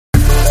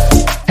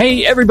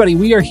Hey, everybody,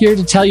 we are here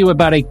to tell you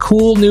about a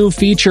cool new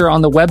feature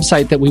on the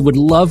website that we would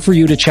love for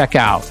you to check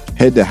out.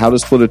 Head to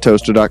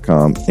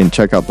howtosplitatoaster.com and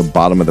check out the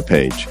bottom of the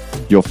page.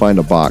 You'll find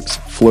a box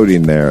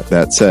floating there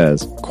that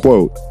says,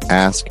 quote,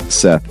 Ask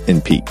Seth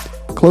and Pete,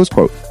 close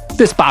quote.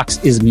 This box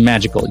is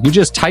magical. You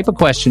just type a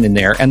question in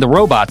there, and the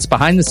robots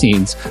behind the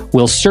scenes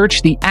will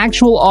search the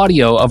actual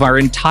audio of our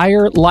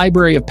entire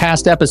library of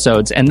past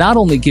episodes and not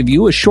only give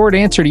you a short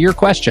answer to your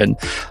question,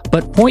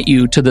 but point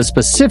you to the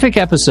specific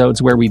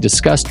episodes where we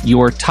discussed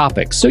your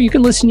topics so you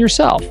can listen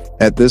yourself.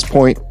 At this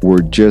point,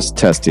 we're just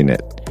testing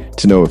it.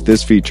 To know if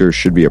this feature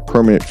should be a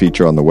permanent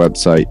feature on the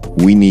website,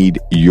 we need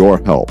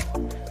your help.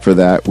 For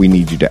that, we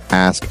need you to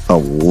ask a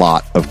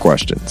lot of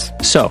questions.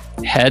 So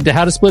head to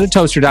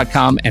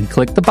howtosplitatoaster.com and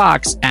click the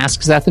box,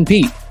 Ask Seth and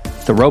Pete.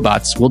 The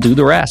robots will do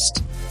the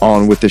rest.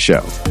 On with the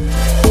show.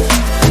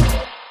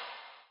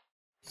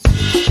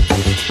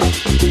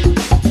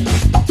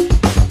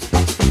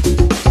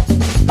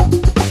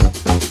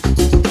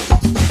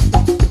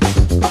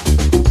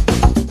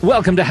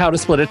 Welcome to How to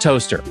Split a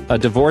Toaster, a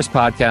divorce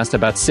podcast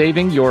about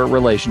saving your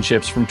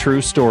relationships from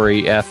True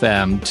Story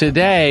FM.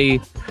 Today,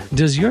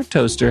 does your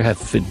toaster have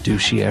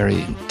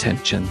fiduciary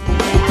intention?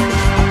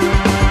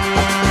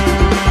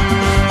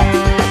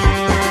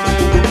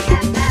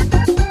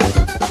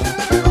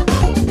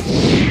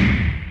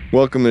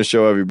 Welcome to the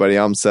show, everybody.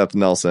 I'm Seth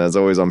Nelson. As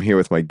always, I'm here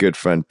with my good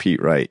friend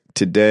Pete Wright.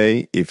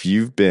 Today, if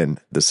you've been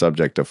the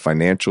subject of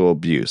financial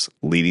abuse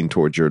leading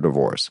towards your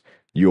divorce,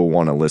 you'll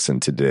want to listen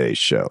to today's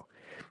show.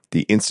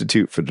 The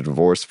Institute for the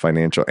Divorce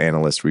Financial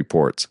Analyst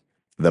reports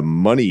the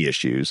money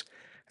issues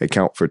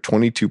account for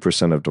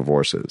 22% of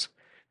divorces.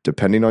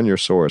 Depending on your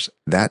source,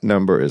 that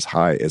number is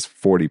high as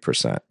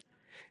 40%.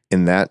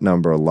 In that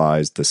number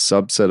lies the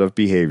subset of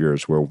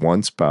behaviors where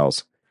one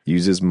spouse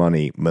uses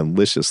money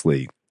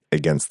maliciously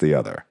against the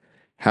other.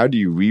 How do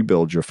you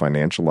rebuild your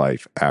financial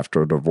life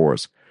after a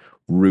divorce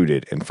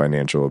rooted in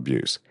financial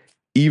abuse?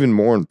 Even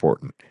more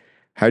important,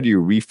 how do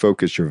you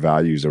refocus your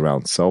values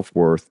around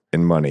self-worth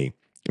and money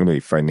in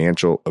a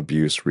financial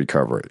abuse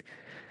recovery?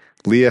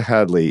 Leah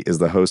Hadley is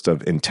the host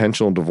of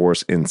Intentional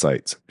Divorce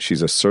Insights.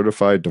 She's a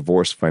certified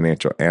divorce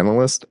financial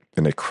analyst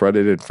and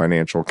accredited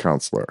financial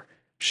counselor.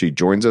 She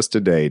joins us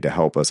today to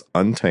help us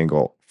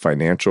untangle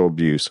financial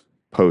abuse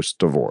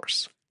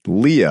post-divorce.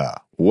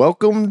 Leah,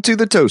 welcome to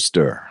the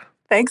Toaster.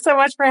 Thanks so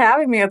much for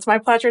having me. It's my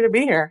pleasure to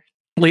be here.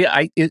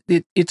 Leah,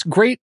 it's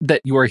great that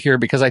you are here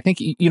because I think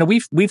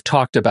we've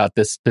talked about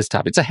this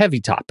topic. It's a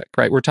heavy topic,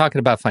 right? We're talking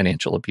about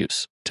financial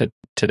abuse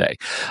today,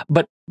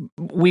 but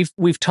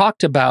we've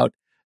talked about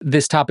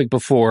this topic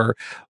before.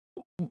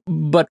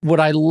 But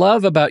what I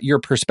love about your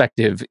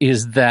perspective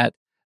is that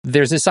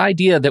there's this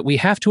idea that we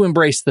have to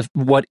embrace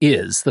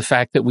the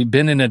fact that we've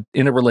been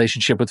in a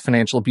relationship with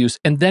financial abuse,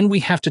 and then we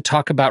have to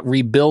talk about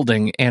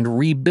rebuilding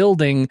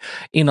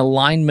in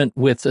alignment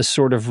with a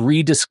sort of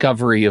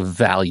rediscovery of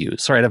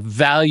values, right? A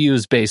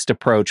values-based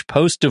approach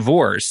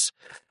post-divorce.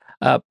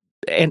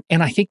 And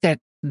I think that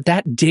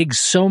digs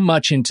so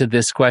much into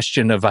this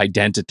question of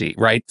identity,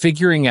 right?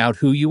 Figuring out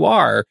who you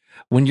are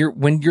when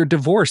your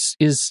divorce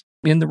is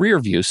in the rear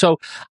view. So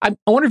I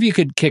wonder if you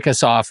could kick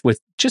us off with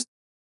just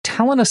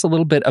telling us a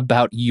little bit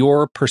about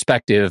your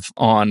perspective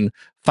on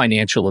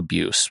financial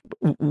abuse.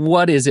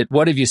 What is it?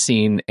 What have you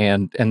seen?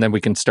 And then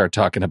we can start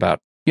talking about,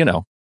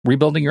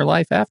 rebuilding your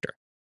life after.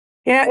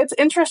 Yeah, it's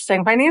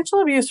interesting.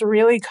 Financial abuse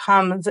really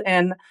comes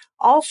in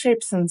all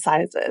shapes and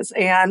sizes,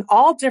 and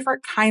all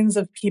different kinds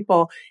of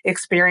people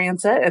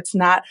experience it. It's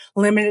not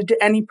limited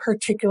to any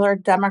particular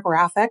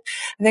demographic.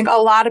 I think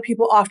a lot of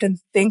people often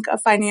think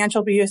of financial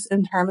abuse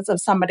in terms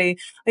of somebody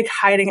like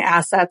hiding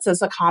assets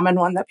is a common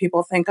one that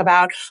people think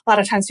about. A lot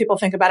of times people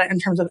think about it in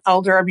terms of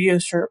elder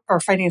abuse or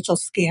financial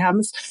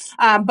scams.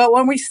 But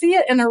when we see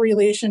it in a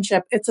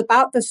relationship, it's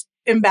about this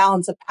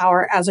imbalance of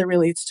power as it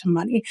relates to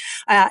money.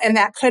 And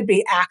that could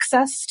be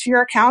access to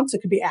your accounts.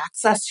 It could be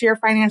access to your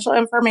financial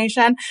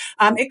information.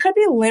 It could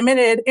be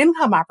limited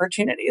income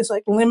opportunities,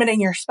 like limiting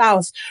your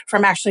spouse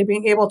from actually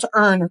being able to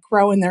earn or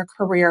grow in their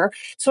career.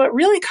 So it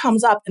really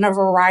comes up in a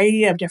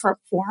variety of different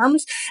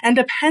forms. And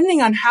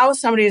depending on how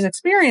somebody's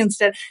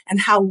experienced it and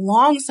how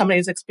long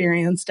somebody's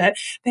experienced it,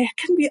 there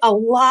can be a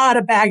lot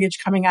of baggage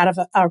coming out of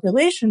a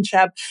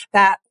relationship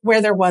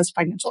where there was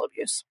financial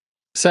abuse.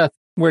 Seth,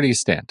 where do you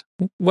stand?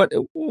 What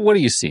are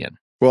you seeing?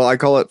 Well, I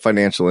call it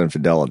financial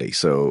infidelity.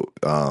 So,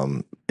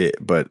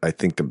 but I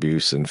think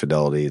abuse and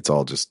fidelity, it's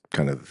all just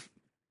kind of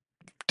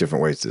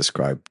different ways to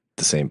describe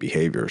the same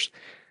behaviors.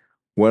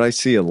 What I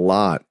see a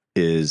lot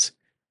is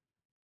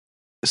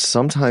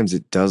sometimes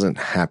it doesn't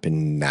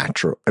happen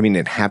natural. I mean,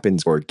 it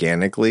happens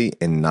organically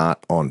and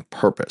not on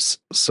purpose.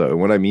 So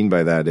what I mean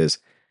by that is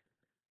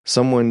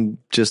someone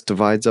just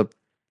divides up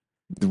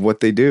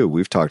what they do.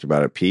 We've talked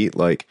about it, Pete.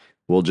 Like,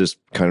 we'll just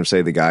kind of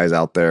say the guy's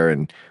out there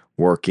and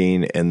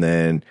working, and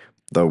then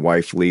the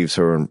wife leaves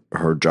her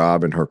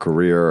job and her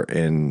career.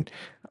 And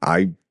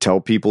I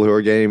tell people who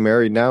are getting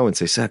married now and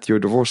say, Seth, you're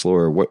a divorce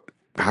lawyer.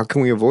 How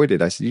can we avoid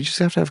it? I said, you just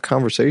have to have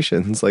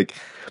conversations. Like,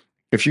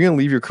 if you're going to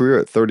leave your career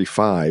at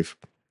 35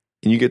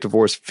 and you get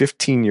divorced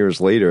 15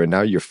 years later and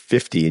now you're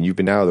 50 and you've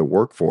been out of the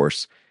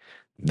workforce,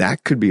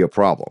 that could be a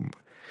problem.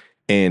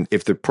 And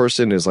if the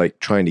person is like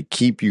trying to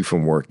keep you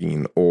from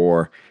working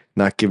or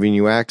not giving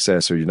you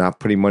access, or you're not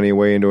putting money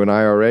away into an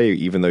IRA,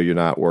 even though you're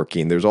not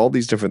working, there's all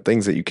these different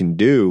things that you can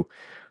do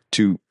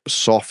to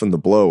soften the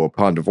blow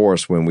upon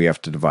divorce when we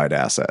have to divide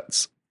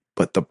assets.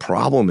 But the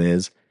problem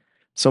is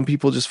some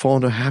people just fall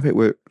into a habit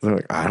where they're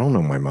like, I don't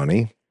know my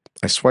money.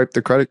 I swiped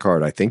the credit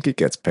card. I think it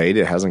gets paid.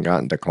 It hasn't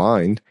gotten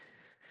declined.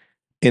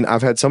 And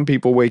I've had some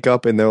people wake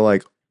up and they're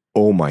like,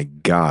 oh my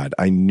God,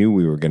 I knew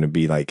we were going to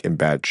be like in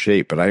bad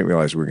shape, but I didn't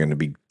realize we were going to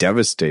be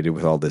devastated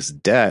with all this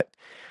debt.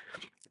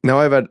 Now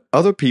I've had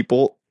other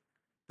people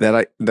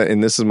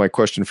and this is my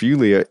question for you,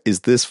 Leah,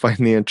 is this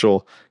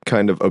financial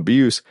kind of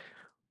abuse?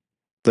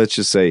 Let's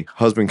just say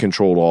husband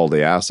controlled all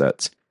the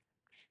assets.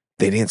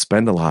 They didn't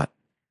spend a lot.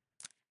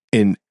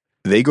 And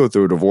they go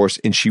through a divorce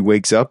and she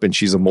wakes up and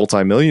she's a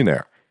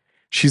multimillionaire.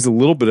 She's a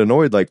little bit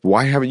annoyed, like,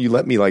 why haven't you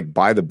let me like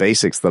buy the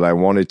basics that I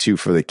wanted to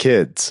for the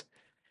kids?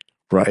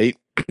 Right?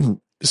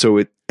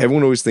 So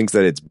everyone always thinks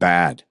that it's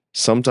bad.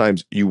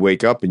 Sometimes you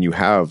wake up and you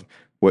have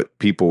what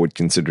people would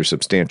consider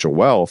substantial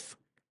wealth,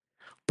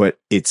 but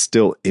it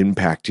still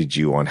impacted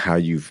you on how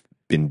you've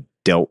been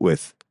dealt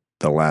with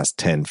the last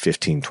 10,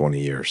 15,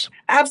 20 years.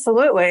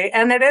 Absolutely.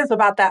 And it is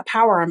about that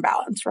power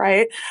imbalance,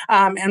 right?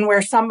 And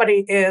where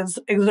somebody is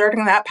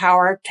exerting that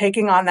power,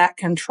 taking on that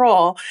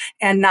control,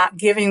 and not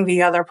giving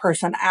the other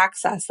person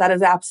access. That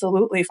is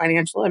absolutely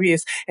financial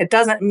abuse. It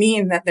doesn't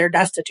mean that they're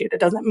destitute. It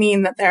doesn't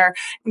mean that they're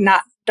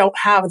don't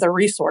have the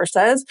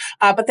resources,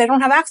 but they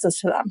don't have access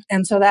to them.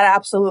 And so that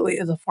absolutely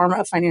is a form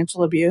of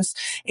financial abuse.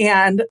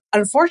 And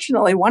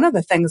unfortunately, one of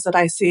the things that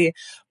I see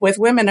with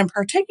women in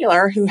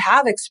particular who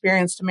have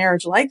experienced a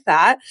marriage like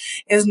that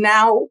is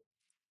now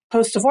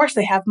post-divorce,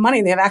 they have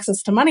money, they have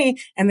access to money,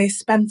 and they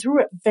spend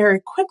through it very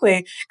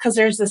quickly because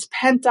there's this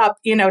pent up,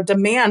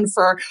 demand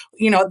for,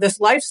 this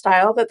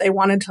lifestyle that they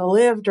wanted to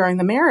live during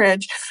the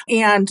marriage.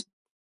 And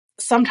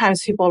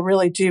sometimes people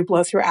really do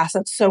blow through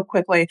assets so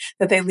quickly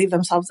that they leave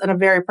themselves in a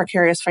very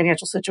precarious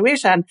financial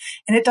situation.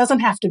 And it doesn't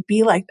have to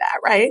be like that,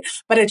 right?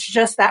 But it's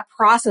just that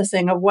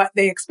processing of what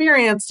they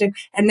experienced and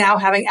now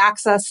having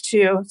access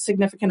to a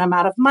significant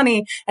amount of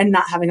money and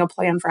not having a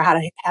plan for how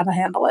to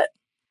handle it.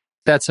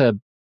 That's a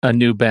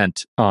new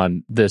bent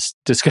on this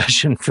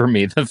discussion for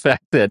me. The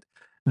fact that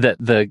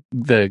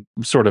the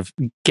sort of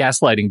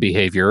gaslighting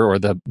behavior or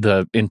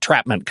the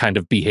entrapment kind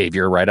of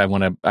behavior, right?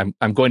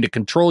 I'm going to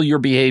control your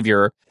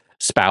behavior,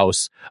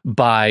 spouse,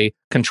 by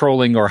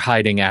controlling or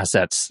hiding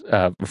assets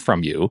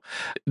from you.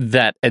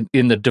 That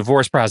in the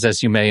divorce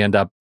process, you may end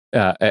up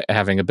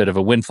having a bit of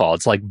a windfall.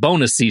 It's like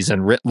bonus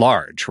season writ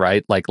large,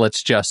 right? Like,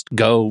 let's just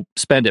go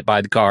spend it,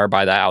 buy the car,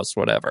 buy the house,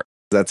 whatever.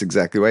 That's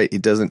exactly right.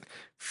 It doesn't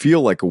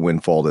feel like a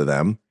windfall to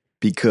them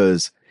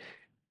because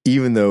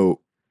even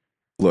though,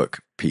 look,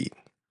 Pete,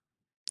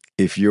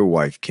 if your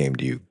wife came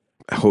to you,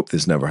 I hope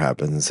this never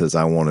happens, and says,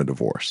 I want a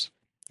divorce.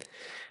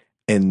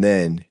 And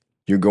then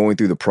you're going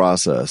through the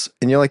process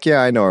and you're like,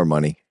 yeah, I know her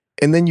money.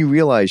 And then you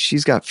realize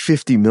she's got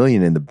 50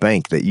 million in the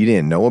bank that you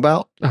didn't know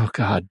about. Oh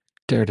God,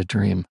 dare to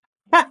dream.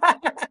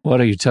 What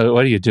are you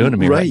doing to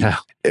me right now?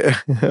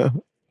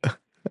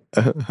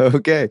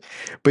 Okay.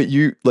 But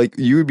you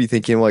would be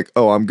thinking like,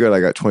 oh, I'm good. I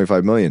got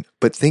 25 million.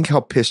 But think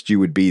how pissed you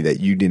would be that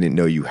you didn't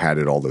know you had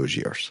it all those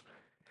years.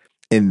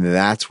 And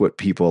that's what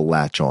people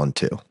latch on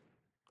to.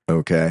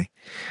 Okay.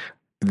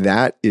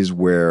 That is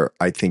where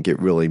I think it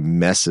really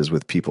messes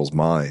with people's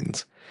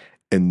minds.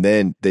 And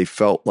then they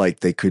felt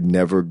like they could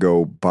never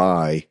go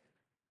buy.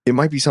 It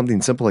might be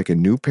something simple like a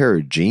new pair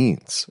of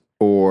jeans,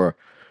 or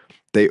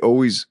they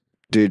always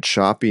did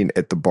shopping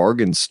at the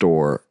bargain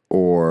store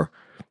or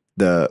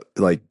the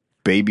like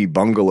baby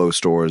bungalow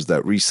stores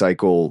that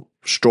recycle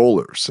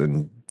strollers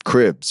and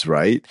cribs,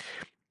 right?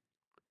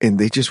 And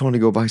they just want to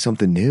go buy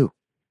something new.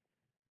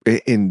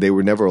 And they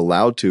were never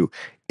allowed to.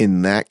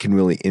 And that can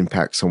really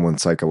impact someone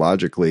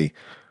psychologically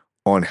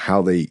on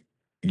how they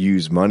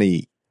use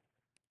money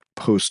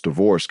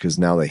post-divorce because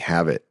now they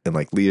have it. And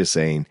like Leah's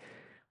saying,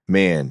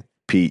 man,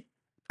 Pete,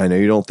 I know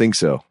you don't think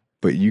so,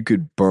 but you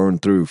could burn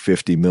through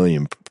 50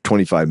 million,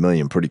 25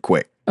 million pretty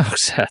quick. Oh,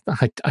 Seth,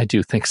 I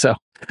do think so.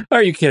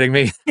 Are you kidding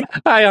me?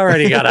 I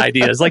already got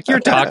ideas. Like you're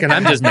talking,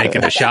 I'm just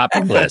making a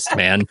shopping list,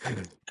 man.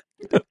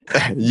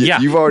 Yeah.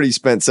 You've already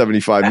spent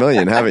 75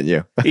 million, haven't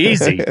you?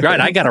 Easy. Right.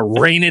 I got to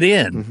rein it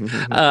in.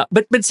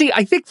 But see,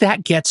 I think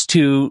that gets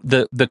to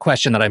the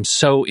question that I'm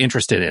so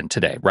interested in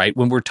today, right?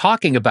 When we're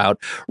talking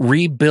about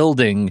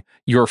rebuilding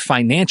your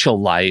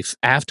financial life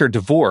after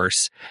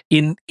divorce,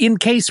 in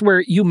case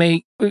where you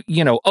may,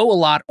 owe a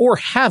lot or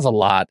have a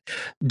lot,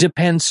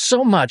 depends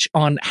so much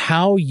on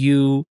how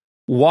you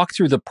walk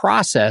through the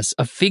process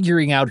of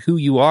figuring out who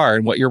you are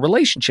and what your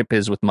relationship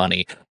is with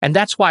money. And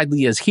that's why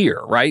Leah's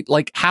here, right?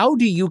 Like, how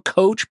do you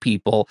coach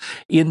people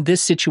in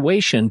this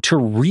situation to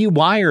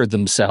rewire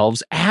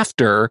themselves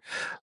after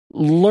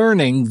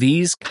learning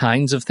these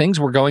kinds of things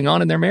were going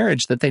on in their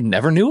marriage that they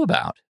never knew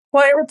about?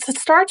 Well, it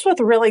starts with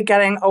really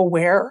getting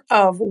aware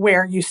of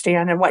where you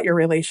stand and what your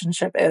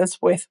relationship is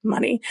with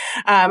money.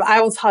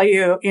 I will tell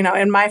you,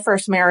 in my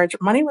first marriage,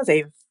 money was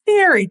a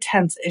very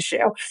tense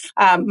issue.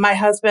 My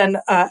husband,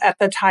 at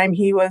the time,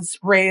 he was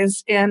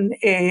raised in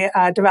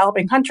a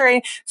developing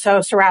country,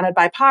 so surrounded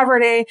by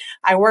poverty.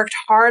 I worked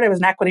hard. I was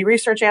an equity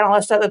research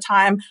analyst at the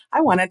time.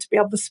 I wanted to be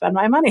able to spend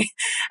my money.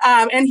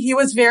 And he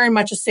was very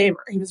much a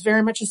saver. He was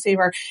very much a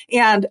saver.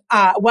 And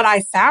what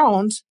I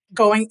found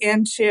going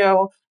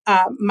into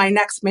my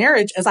next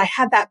marriage is I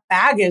had that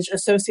baggage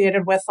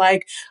associated with I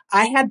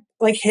had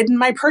hidden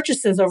my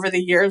purchases over the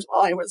years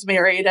while I was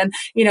married and,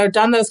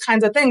 done those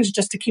kinds of things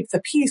just to keep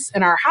the peace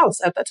in our house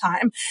at the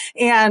time.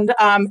 And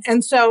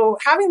so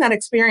having that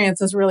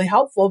experience is really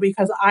helpful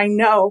because I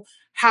know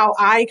how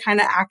I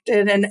kind of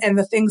acted and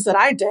the things that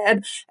I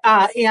did.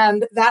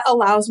 And that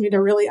allows me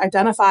to really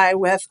identify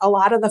with a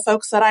lot of the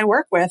folks that I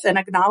work with and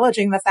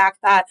acknowledging the fact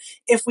that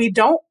if we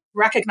don't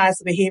recognize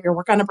the behavior,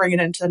 we're going to bring it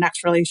into the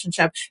next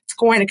relationship. It's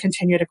going to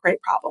continue to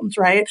create problems,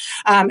 right?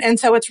 And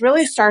so it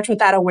really starts with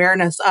that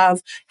awareness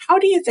of how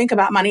do you think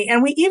about money?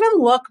 And we even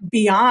look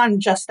beyond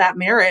just that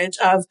marriage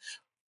of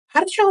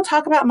how did y'all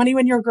talk about money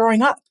when you were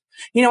growing up?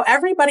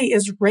 Everybody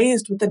is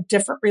raised with a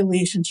different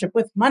relationship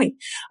with money.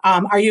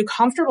 Are you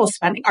comfortable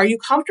spending? Are you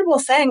comfortable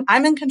saying,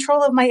 I'm in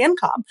control of my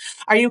income?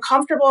 Are you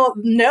comfortable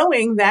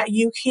knowing that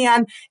you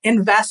can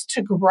invest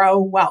to grow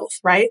wealth,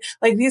 right?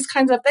 Like these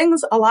kinds of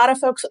things, a lot of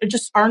folks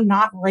just are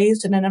not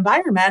raised in an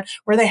environment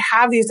where they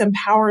have these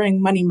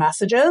empowering money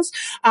messages,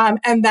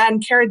 and then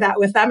carried that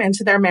with them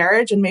into their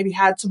marriage and maybe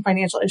had some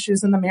financial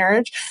issues in the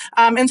marriage.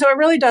 And so it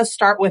really does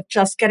start with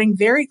just getting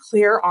very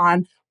clear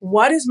on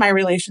what is my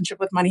relationship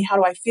with money? How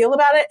do I feel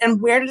about it?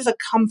 And where does it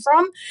come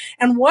from?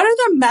 And what are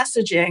the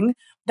messaging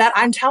that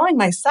I'm telling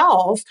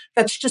myself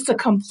that's just a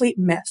complete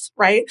miss,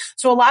 right?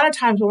 So a lot of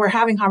times when we're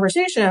having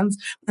conversations,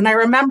 and I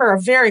remember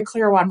a very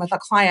clear one with a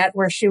client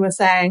where she was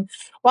saying,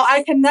 well,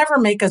 I can never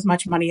make as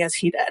much money as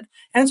he did.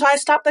 And so I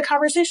stopped the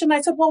conversation.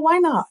 I said, well, why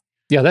not?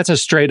 Yeah, that's a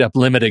straight up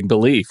limiting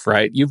belief,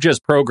 right? You've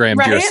just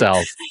programmed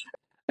yourself.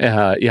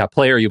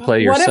 Play or you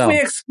play What yourself. if we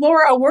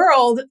explore a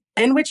world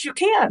in which you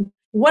can?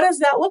 What does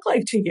that look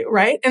like to you,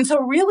 right? And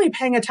so really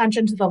paying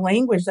attention to the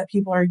language that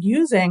people are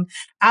using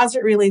as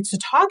it relates to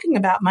talking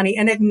about money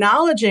and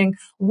acknowledging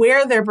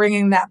where they're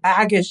bringing that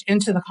baggage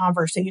into the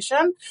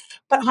conversation.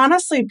 But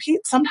honestly,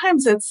 Pete,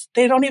 sometimes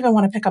they don't even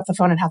want to pick up the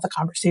phone and have the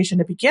conversation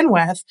to begin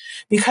with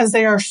because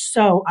they are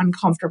so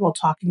uncomfortable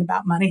talking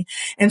about money.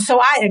 And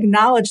so I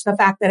acknowledge the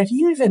fact that if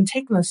you even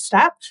take the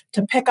step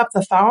to pick up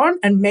the phone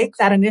and make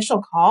that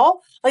initial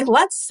call,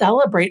 let's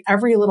celebrate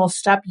every little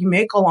step you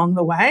make along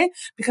the way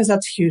because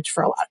that's huge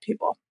for a lot of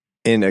people.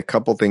 And a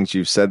couple things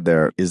you've said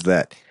there is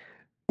that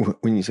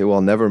when you say, well,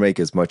 I'll never make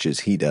as much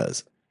as he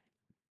does,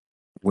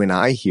 when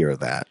I hear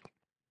that,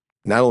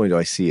 not only do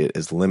I see it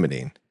as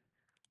limiting,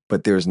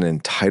 but there's an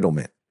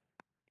entitlement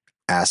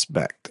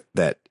aspect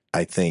that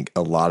I think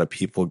a lot of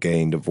people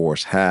getting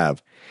divorced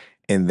have.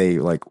 And they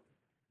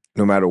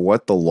no matter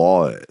what the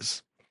law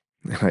is,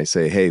 and I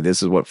say, hey,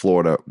 this is what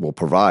Florida will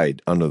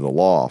provide under the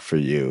law for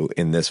you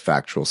in this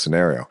factual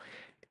scenario.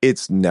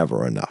 It's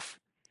never enough.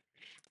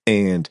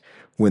 And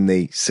when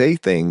they say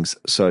things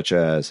such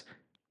as,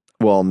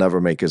 well, I'll never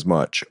make as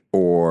much,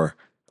 or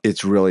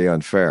it's really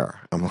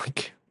unfair, I'm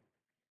like,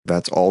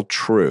 that's all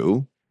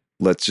true.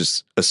 Let's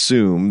just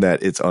assume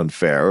that it's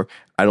unfair.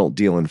 I don't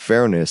deal in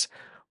fairness,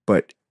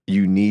 but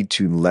you need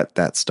to let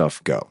that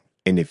stuff go.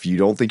 And if you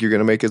don't think you're going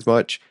to make as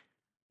much,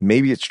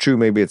 maybe it's true,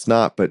 maybe it's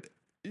not, but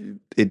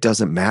it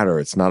doesn't matter.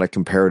 It's not a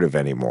comparative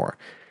anymore.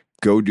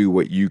 Go do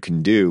what you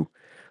can do,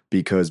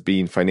 because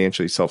being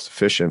financially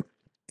self-sufficient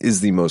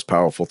is the most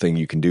powerful thing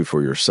you can do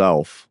for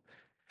yourself.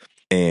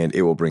 And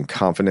it will bring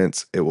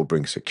confidence. It will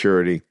bring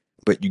security.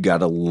 But you got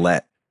to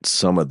let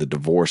some of the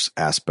divorce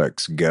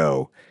aspects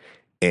go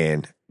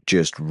and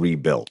just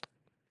rebuild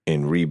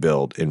and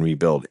rebuild and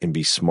rebuild and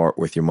be smart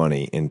with your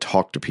money and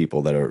talk to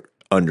people that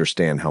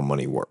understand how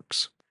money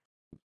works.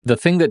 The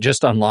thing that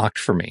just unlocked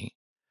for me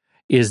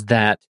is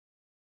that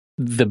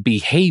the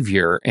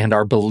behavior and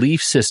our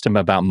belief system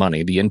about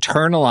money, the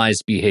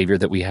internalized behavior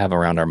that we have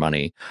around our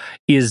money,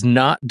 is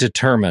not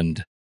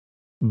determined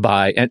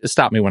by, and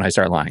stop me when I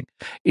start lying,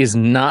 is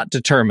not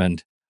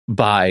determined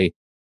by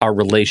our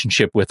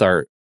relationship with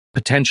our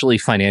potentially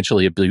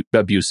financially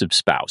abusive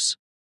spouse,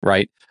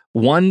 right?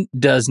 One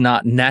does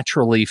not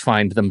naturally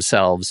find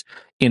themselves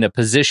in a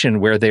position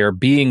where they are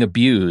being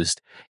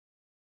abused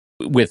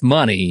with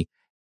money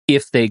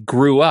if they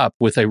grew up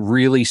with a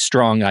really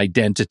strong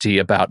identity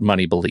about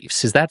money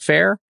beliefs. Is that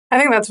fair? I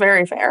think that's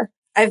very fair.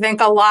 I think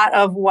a lot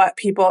of what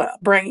people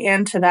bring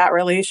into that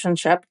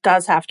relationship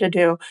does have to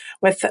do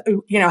with,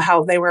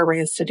 how they were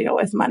raised to deal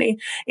with money.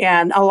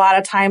 And a lot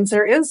of times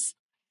there is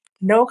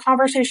no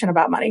conversation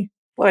about money.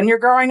 When you're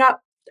growing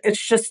up,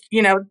 it's just,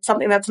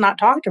 something that's not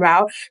talked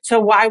about. So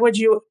why would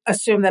you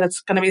assume that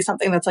it's going to be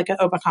something that's like an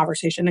open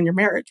conversation in your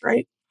marriage,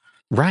 right?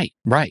 Right.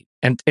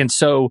 And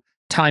so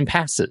time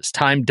passes.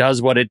 Time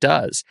does what it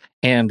does.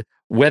 And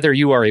whether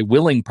you are a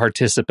willing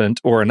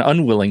participant or an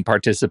unwilling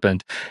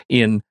participant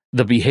in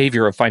the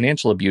behavior of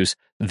financial abuse,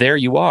 there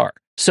you are.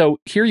 So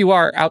here you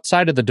are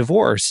outside of the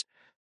divorce.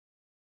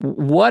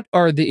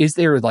 Is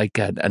there like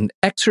an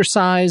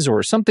exercise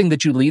or something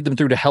that you lead them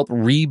through to help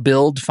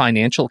rebuild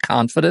financial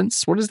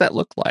confidence? What does that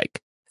look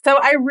like? So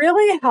I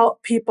really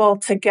help people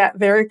to get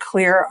very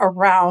clear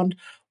around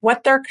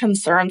what their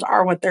concerns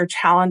are, what their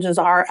challenges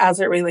are as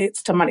it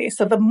relates to money.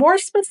 So the more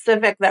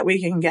specific that we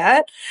can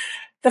get,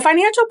 the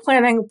financial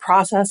planning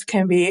process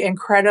can be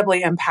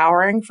incredibly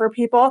empowering for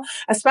people,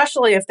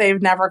 especially if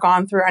they've never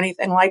gone through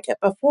anything like it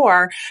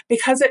before,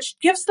 because it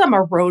gives them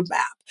a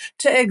roadmap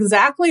to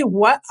exactly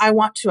what I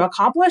want to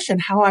accomplish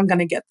and how I'm going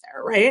to get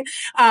there, right?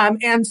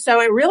 And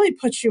so it really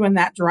puts you in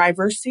that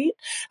driver's seat.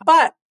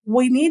 But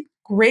we need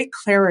great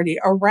clarity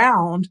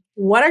around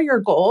what are your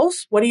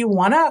goals? What do you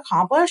want to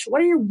accomplish?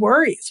 What are your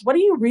worries? What are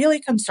you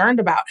really concerned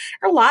about?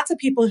 There are lots of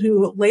people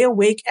who lay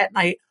awake at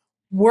night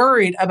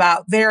worried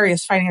about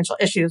various financial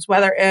issues,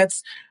 whether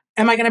it's,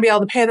 am I going to be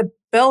able to pay the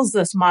bills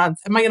this month?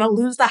 Am I going to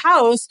lose the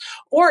house?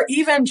 Or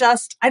even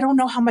just, I don't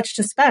know how much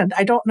to spend.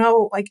 I don't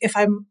know, like, if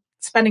I'm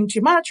spending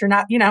too much or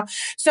not,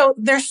 So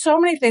there's so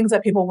many things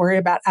that people worry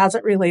about as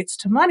it relates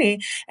to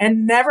money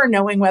and never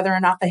knowing whether or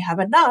not they have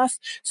enough.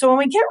 So when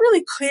we get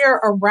really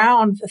clear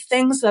around the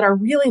things that are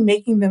really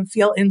making them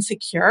feel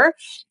insecure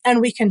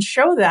and we can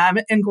show them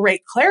in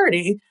great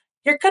clarity,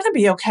 you're going to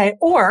be okay.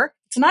 Or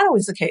it's not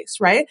always the case,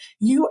 right?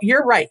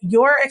 You're right.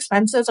 Your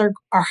expenses are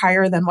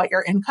higher than what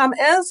your income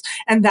is,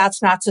 and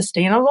that's not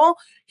sustainable.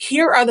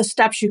 Here are the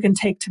steps you can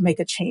take to make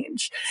a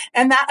change.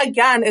 And that,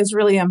 again, is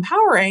really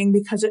empowering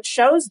because it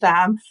shows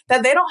them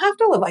that they don't have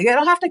to live like, they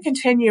don't have to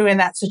continue in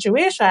that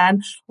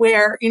situation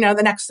where,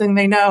 the next thing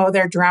they know,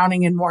 they're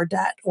drowning in more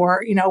debt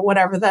or,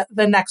 whatever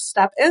the next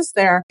step is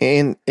there.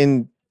 And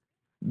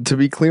to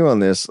be clear on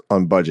this,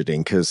 on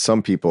budgeting, because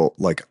some people,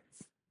 like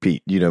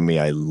Pete, you know me,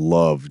 I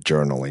love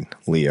journaling.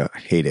 Leah,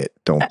 hate it.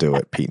 Don't do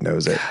it. Pete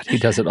knows it. God, he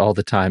does it all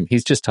the time.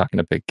 He's just talking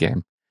a big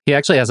game. He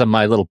actually has a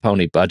My Little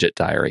Pony budget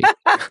diary.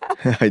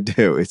 I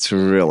do. It's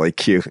really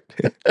cute.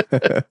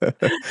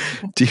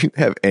 Do you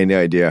have any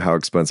idea how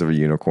expensive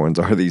unicorns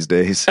are these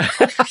days?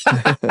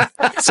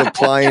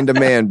 Supply and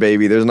demand,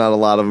 baby. There's not a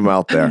lot of them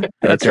out there.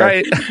 That's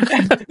right.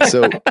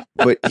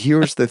 But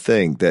here's the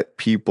thing that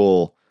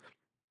people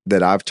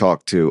that I've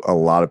talked to, a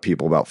lot of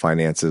people about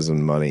finances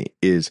and money,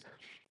 is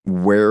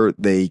where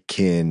they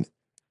can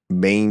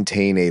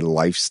maintain a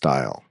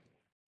lifestyle,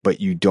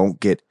 but you don't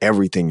get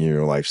everything in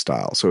your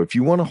lifestyle. So if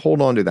you want to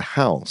hold on to the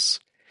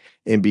house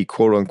and be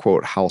quote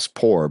unquote house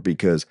poor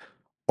because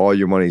all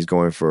your money is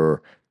going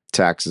for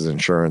taxes,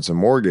 insurance, and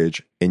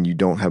mortgage, and you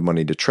don't have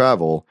money to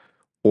travel,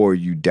 or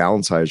you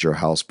downsize your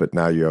house, but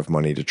now you have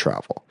money to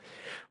travel,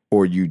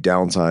 or you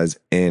downsize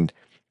and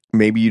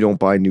maybe you don't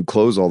buy new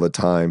clothes all the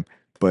time,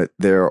 but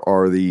there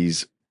are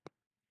these,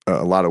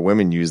 a lot of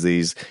women use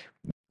these,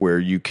 where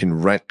you can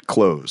rent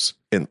clothes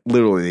and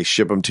literally they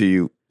ship them to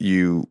you.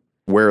 You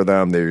wear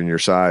them, they're in your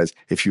size.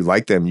 If you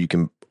like them, you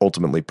can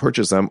ultimately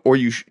purchase them, or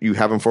you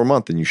have them for a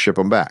month and you ship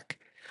them back.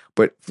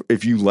 But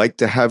if you like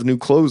to have new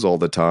clothes all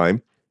the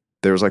time,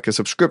 there's like a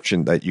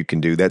subscription that you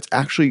can do that's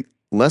actually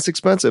less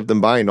expensive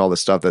than buying all the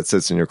stuff that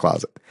sits in your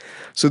closet.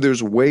 So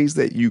there's ways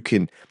that you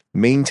can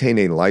maintain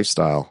a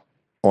lifestyle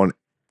on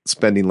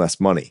spending less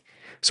money.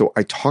 So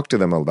I talk to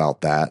them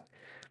about that.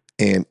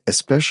 And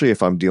especially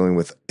if I'm dealing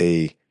with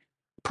a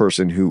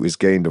person who is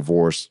getting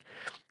divorced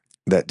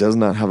that does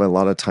not have a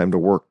lot of time to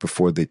work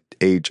before the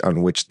age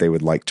on which they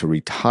would like to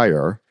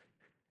retire,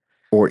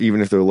 or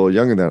even if they're a little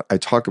younger than that, I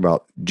talk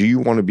about, do you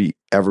want to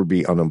ever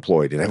be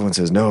unemployed? And everyone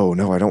says, no,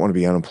 I don't want to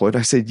be unemployed.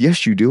 I said,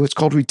 yes, you do. It's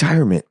called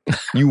retirement.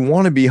 You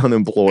want to be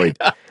unemployed.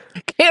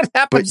 Can't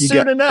happen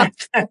soon enough.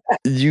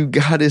 You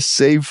got to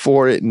save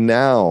for it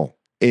now.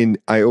 And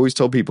I always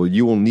tell people,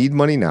 you will need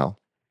money now.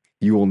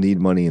 You will need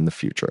money in the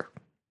future.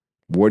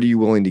 What are you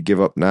willing to give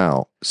up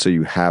now so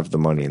you have the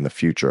money in the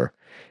future?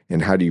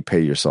 And how do you pay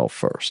yourself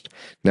first?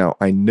 Now,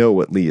 I know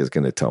what Leah is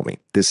going to tell me.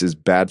 This is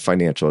bad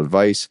financial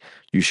advice.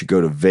 You should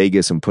go to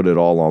Vegas and put it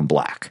all on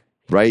black,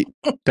 right?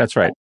 That's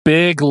right.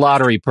 Big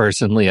lottery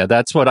person, Leah.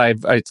 That's what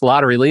it's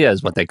Lottery Leah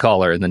is what they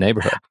call her in the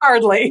neighborhood.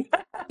 Hardly.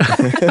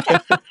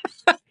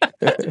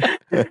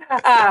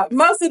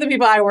 Most of the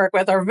people I work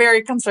with are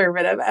very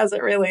conservative as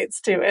it relates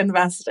to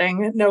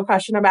investing, no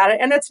question about it.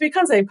 And it's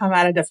because they've come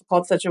out of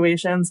difficult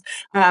situations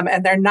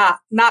and they're not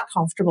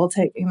comfortable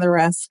taking the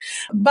risk.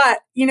 But,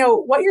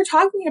 what you're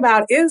talking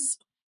about is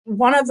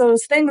one of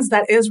those things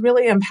that is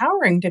really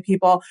empowering to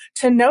people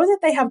to know that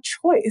they have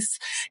choice.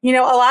 A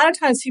lot of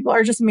times people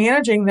are just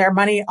managing their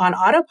money on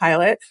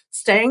autopilot,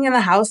 staying in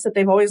the house that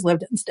they've always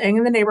lived in, staying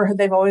in the neighborhood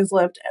they've always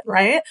lived in,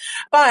 right?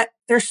 But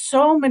there's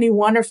so many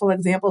wonderful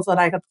examples that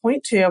I could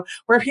point to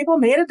where people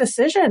made a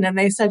decision and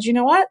they said, you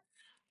know what?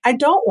 I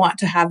don't want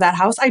to have that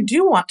house. I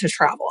do want to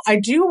travel. I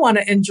do want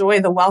to enjoy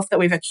the wealth that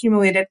we've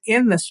accumulated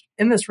in this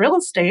real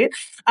estate.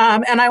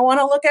 And I want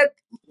to look at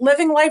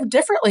living life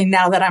differently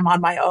now that I'm on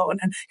my own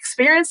and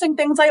experiencing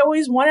things I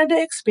always wanted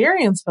to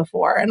experience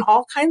before and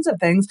all kinds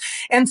of things.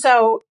 And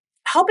so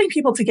helping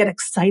people to get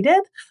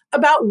excited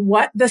about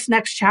what this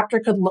next chapter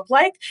could look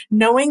like,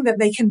 knowing that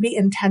they can be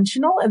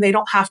intentional and they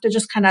don't have to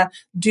just kind of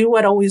do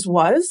what always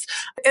was.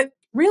 It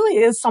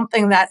really is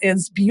something that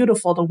is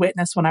beautiful to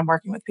witness when I'm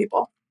working with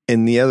people.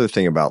 And the other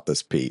thing about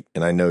this, Pete,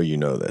 and I know you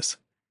know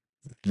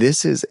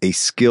this is a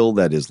skill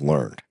that is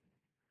learned.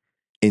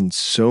 And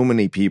so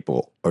many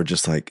people are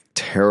just like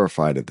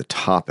terrified of the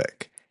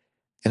topic.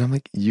 And I'm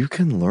like, you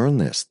can learn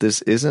this.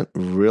 This isn't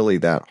really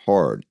that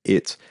hard.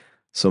 It's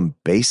some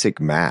basic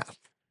math.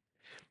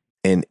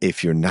 And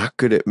if you're not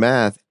good at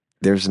math,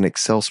 there's an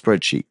Excel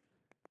spreadsheet,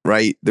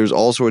 right? There's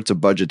all sorts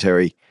of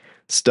budgetary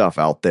stuff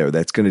out there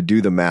that's going to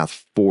do the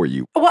math for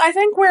you. Well, I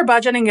think where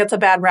budgeting gets a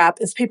bad rap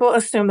is people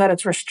assume that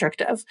it's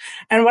restrictive.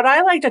 And what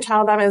I like to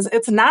tell them is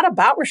it's not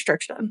about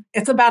restriction.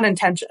 It's about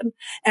intention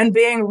and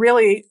being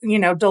really,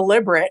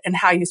 deliberate in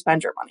how you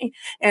spend your money.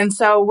 And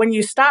so when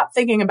you stop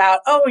thinking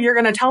about, oh, you're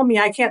going to tell me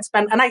I can't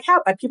spend, and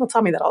people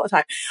tell me that all the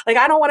time. Like,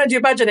 I don't want to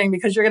do budgeting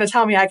because you're going to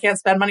tell me I can't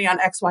spend money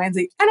on X, Y, and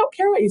Z. I don't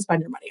care what you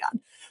spend your money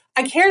on.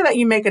 I care that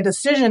you make a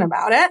decision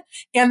about it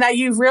and that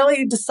you've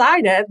really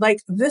decided, like,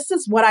 this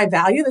is what I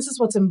value. This is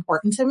what's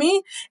important to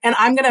me. And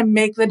I'm going to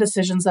make the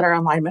decisions that are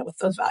in alignment with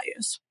those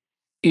values.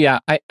 Yeah,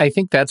 I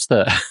think that's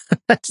the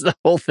that's the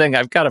whole thing.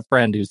 I've got a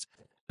friend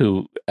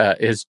who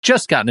has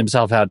just gotten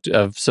himself out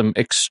of some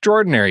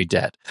extraordinary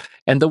debt.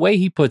 And the way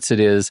he puts it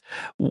is,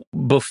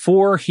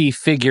 before he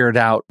figured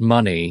out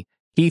money,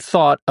 he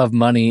thought of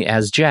money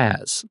as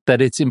jazz,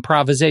 that it's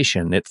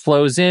improvisation. It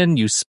flows in,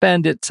 you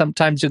spend it.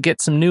 Sometimes you'll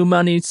get some new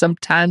money.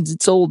 Sometimes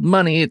it's old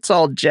money. It's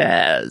all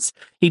jazz.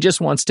 He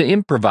just wants to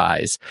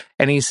improvise.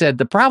 And he said,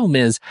 the problem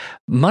is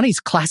money's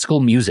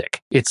classical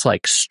music. It's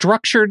like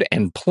structured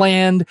and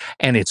planned,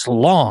 and it's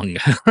long.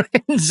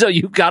 So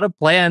you've got to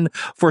plan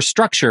for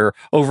structure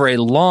over a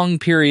long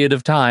period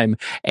of time.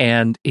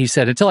 And he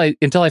said, until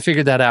I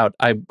figured that out,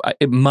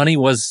 money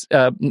was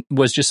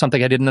just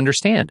something I didn't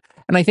understand.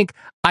 And I think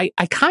I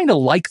kind of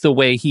like the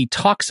way he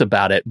talks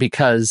about it,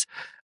 because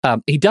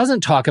he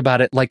doesn't talk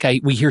about it like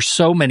we hear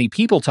so many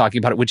people talking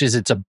about it, which is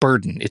it's a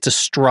burden, it's a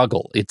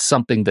struggle, it's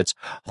something that's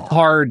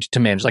hard to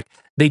manage. Like,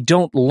 they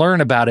don't learn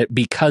about it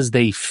because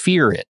they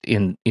fear it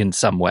in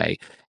some way.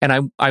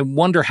 And I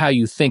wonder how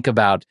you think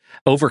about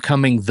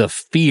overcoming the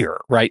fear,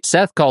 right?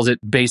 Seth calls it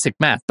basic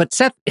math, but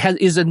Seth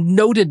is a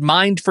noted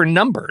mind for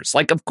numbers.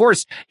 Like, of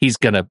course, he's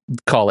going to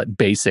call it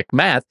basic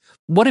math.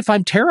 What if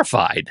I'm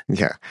terrified?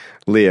 Yeah.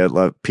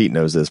 Leah, Pete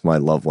knows this. My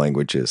love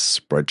language is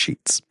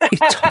spreadsheets. It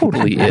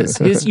totally is.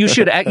 You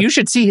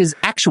should see his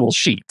actual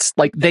sheets.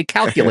 Like, they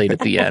calculate at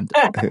the end.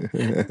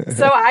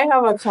 So I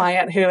have a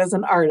client who is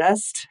an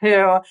artist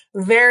who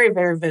very,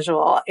 very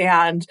visual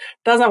and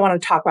doesn't want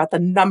to talk about the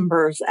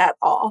numbers at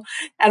all.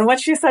 And what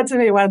she said to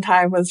me one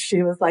time was,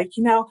 she was like,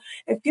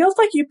 it feels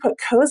like you put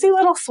cozy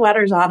little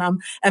sweaters on them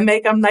and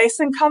make them nice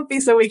and comfy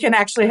so we can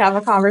actually have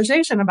a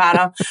conversation about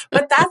them.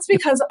 But that's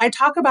because I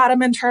talk about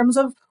them in terms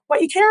of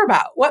what you care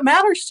about, what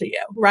matters to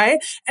you, right?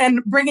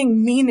 And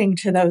bringing meaning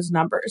to those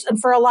numbers.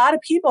 And for a lot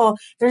of people,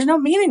 there's no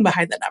meaning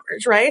behind the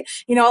numbers, right?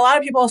 A lot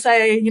of people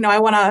say, I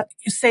want to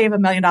save $1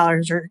 million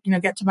or,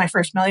 get to my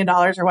first $1 million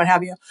or what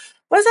have you.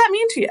 What does that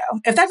mean to you?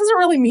 If that doesn't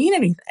really mean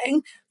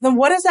anything, then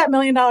what is that $1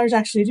 million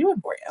actually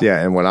doing for you? Yeah.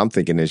 And what I'm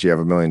thinking is, you have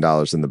 $1 million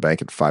in the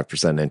bank at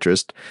 5%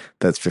 interest.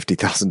 That's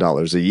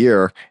 $50,000 a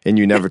year, and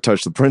you never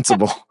touch the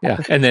principal. Yeah.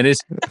 And then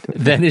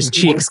his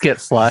cheeks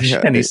get flushed,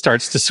 and he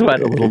starts to sweat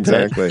a little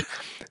bit. Exactly.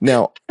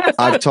 Now,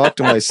 I've talked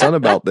to my son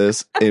about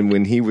this, and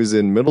when he was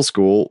in middle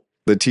school,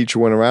 the teacher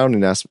went around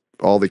and asked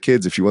all the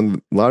kids, if you won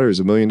the lottery,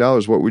 $1 million,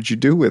 what would you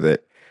do with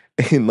it?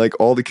 And like,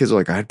 all the kids are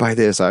like, I'd buy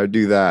this, I'd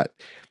do that.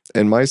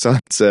 And my son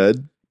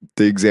said,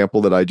 the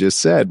example that I just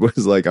said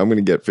was like, I'm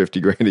going to get 50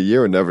 grand a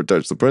year and never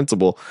touch the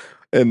principal.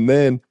 And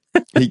then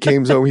he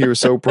came home, he was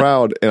so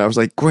proud. And I was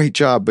like, great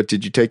job. But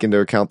did you take into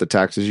account the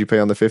taxes you pay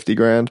on the 50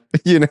 grand?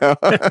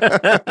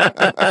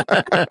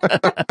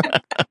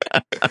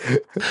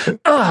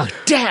 Oh,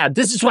 Dad,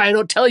 this is why I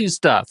don't tell you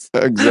stuff.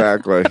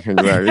 Exactly. He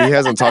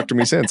hasn't talked to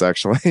me since,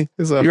 actually.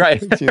 So,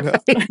 right.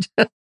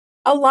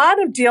 A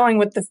lot of dealing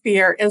with the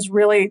fear is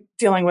really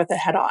dealing with it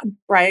head on,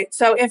 right?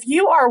 So if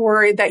you are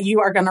worried that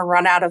you are going to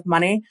run out of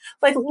money,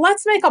 like,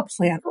 let's make a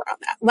plan around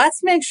that.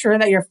 Let's make sure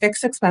that your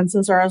fixed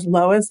expenses are as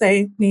low as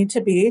they need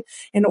to be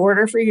in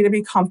order for you to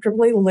be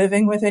comfortably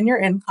living within your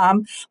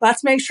income.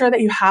 Let's make sure that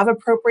you have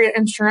appropriate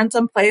insurance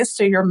in place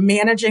so you're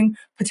managing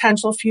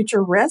potential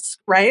future risk,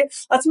 right?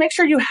 Let's make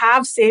sure you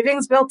have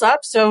savings built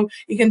up so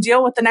you can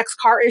deal with the next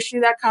car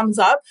issue that comes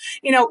up.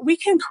 We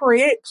can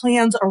create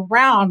plans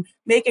around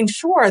making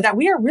sure that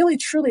we are really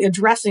truly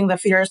addressing the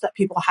fears that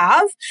people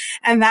have.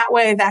 And that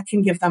way that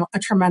can give them a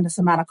tremendous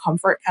amount of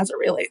comfort as it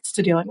relates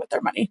to dealing with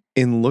their money.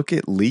 And look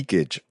at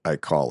leakage, I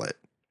call it.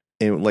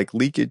 And like,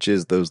 leakage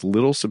is those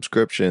little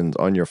subscriptions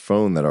on your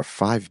phone that are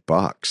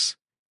 $5.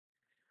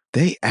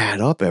 They add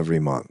up every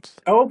month.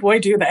 Oh boy,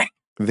 do they.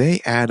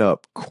 They add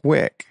up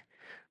quick.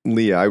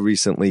 Leah, I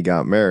recently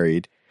got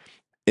married,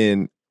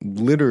 and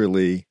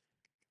literally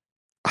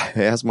I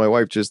asked my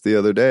wife just the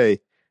other day,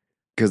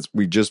 because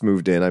we just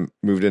moved in. I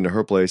moved into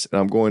her place and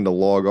I'm going to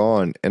log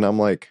on and I'm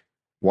like,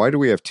 why do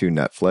we have two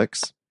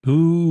Netflix?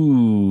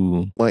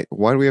 Ooh. Like,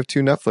 why do we have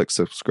two Netflix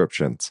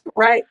subscriptions?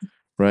 Right.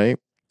 Right.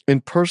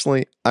 And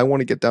personally, I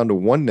want to get down to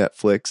one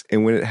Netflix.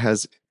 And when it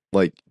has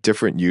like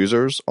different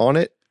users on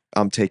it,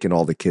 I'm taking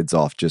all the kids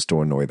off just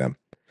to annoy them.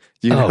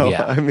 You know,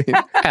 yeah. I mean,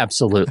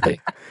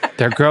 absolutely.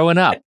 They're growing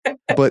up.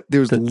 But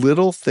there's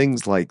little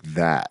things like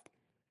that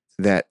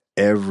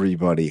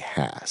everybody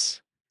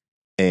has.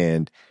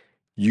 And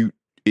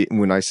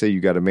when I say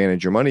you got to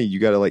manage your money, you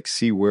got to like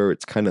see where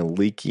it's kind of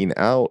leaking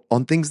out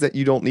on things that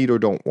you don't need or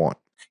don't want.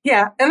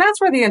 Yeah. And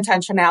that's where the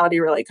intentionality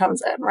really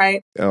comes in,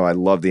 right? Oh, I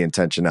love the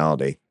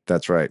intentionality.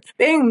 That's right.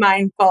 Being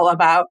mindful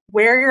about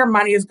where your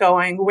money is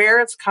going, where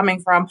it's coming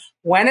from,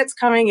 when it's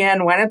coming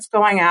in, when it's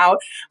going out.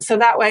 So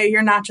that way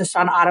you're not just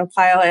on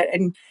autopilot.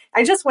 And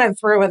I just went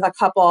through with a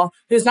couple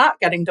who's not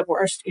getting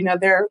divorced. You know,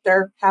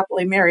 they're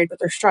happily married, but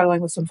they're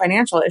struggling with some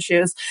financial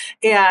issues.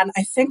 And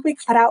I think we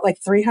cut out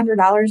like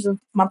 $300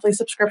 of monthly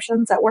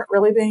subscriptions that weren't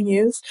really being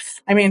used.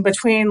 I mean,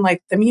 between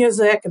like the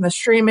music and the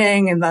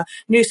streaming and the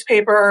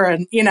newspaper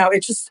and, you know,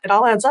 it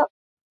all adds up.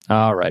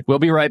 All right. We'll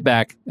be right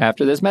back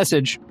after this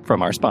message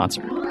from our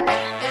sponsor.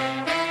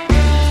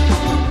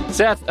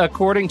 Seth,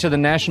 according to the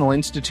National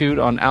Institute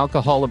on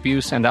Alcohol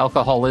Abuse and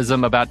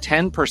Alcoholism, about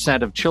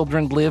 10% of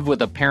children live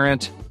with a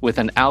parent with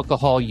an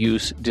alcohol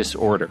use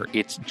disorder.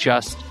 It's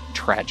just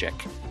tragic.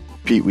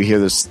 Pete, we hear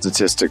this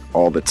statistic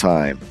all the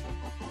time.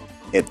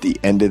 At the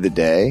end of the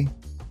day,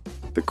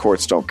 the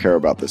courts don't care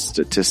about the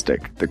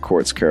statistic. The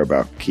courts care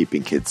about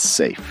keeping kids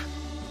safe.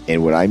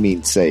 And when I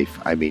mean safe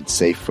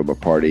from a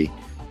party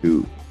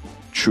who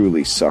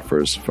truly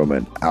suffers from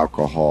an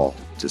alcohol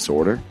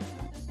disorder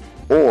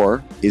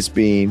or is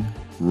being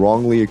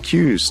wrongly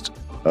accused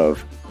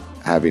of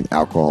having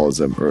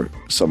alcoholism or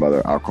some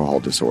other alcohol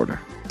disorder.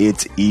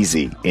 It's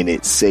easy and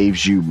it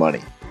saves you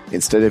money.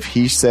 Instead of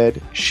he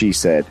said, she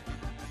said,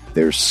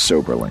 there's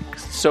SoberLink.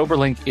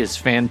 SoberLink is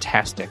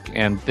fantastic,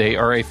 and they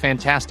are a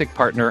fantastic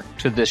partner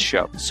to this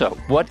show. So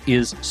what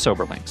is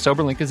SoberLink?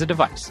 SoberLink is a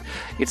device.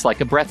 It's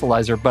like a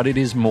breathalyzer, but it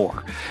is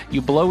more.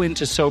 You blow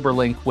into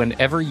SoberLink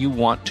whenever you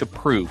want to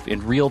prove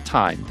in real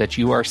time that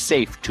you are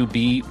safe to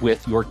be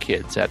with your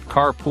kids at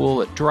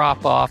carpool, at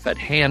drop-off, at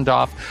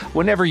handoff.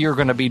 Whenever you're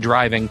going to be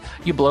driving,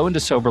 you blow into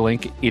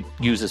SoberLink. It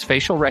uses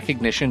facial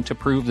recognition to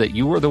prove that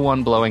you were the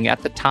one blowing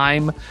at the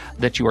time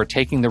that you are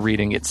taking the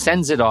reading. It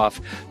sends it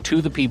off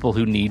to the people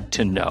who need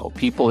to know,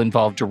 people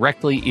involved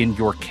directly in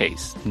your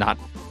case, not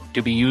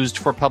to be used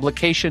for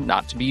publication,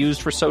 not to be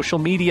used for social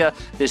media.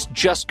 This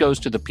just goes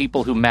to the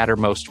people who matter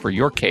most for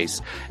your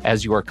case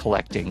as you are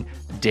collecting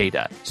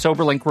data.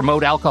 SoberLink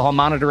remote alcohol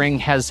monitoring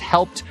has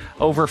helped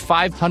over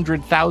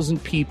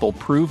 500,000 people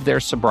prove their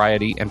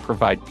sobriety and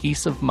provide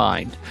peace of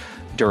mind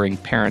during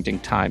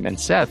parenting time. And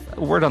Seth,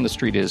 word on the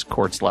street is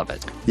courts love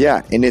it.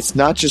 Yeah, and it's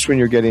not just when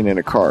you're getting in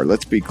a car.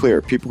 Let's be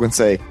clear. People can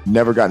say,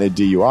 never gotten a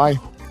DUI.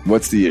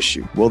 What's the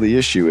issue? Well, the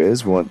issue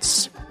is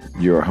once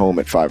you're home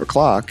at 5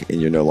 o'clock and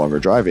you're no longer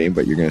driving,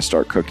 but you're going to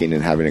start cooking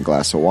and having a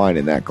glass of wine,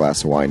 and that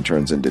glass of wine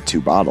turns into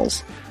 2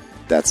 bottles.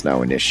 That's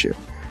now an issue.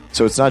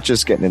 So it's not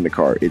just getting in the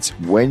car. It's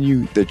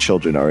when the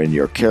children are in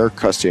your care,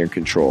 custody, and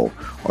control,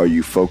 are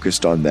you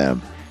focused on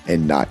them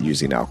and not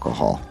using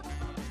alcohol?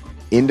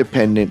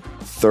 Independent,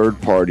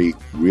 third-party,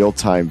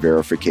 real-time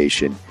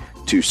verification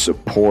to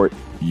support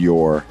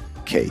your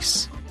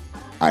case.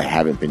 I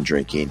haven't been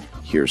drinking.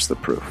 Here's the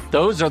proof.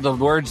 Those are the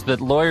words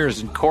that lawyers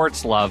and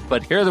courts love,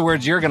 but here are the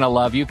words you're going to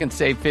love. You can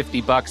save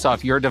 $50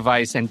 off your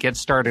device and get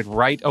started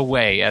right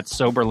away at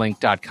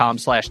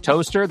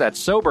SoberLink.com/toaster.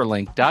 That's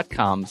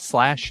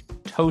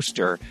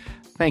SoberLink.com/toaster.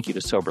 Thank you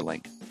to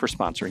SoberLink for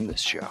sponsoring this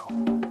show.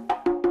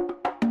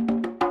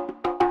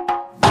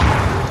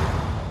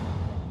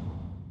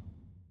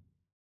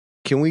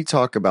 Can we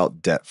talk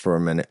about debt for a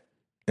minute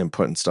and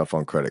putting stuff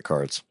on credit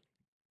cards?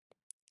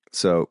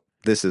 So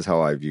this is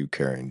how I view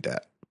carrying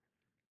debt.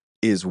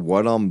 Is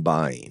what I'm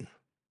buying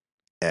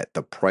at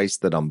the price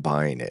that I'm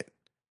buying it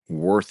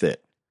worth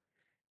it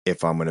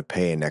if I'm going to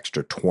pay an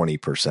extra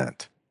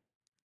 20%?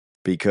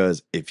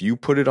 Because if you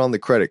put it on the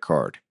credit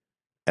card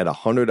at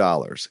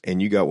 $100 and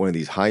you got one of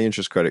these high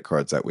interest credit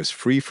cards that was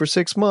free for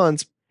 6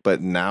 months, but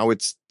now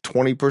it's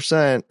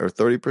 20% or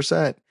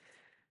 30%,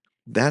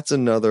 that's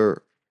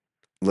another,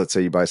 let's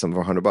say you buy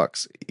something for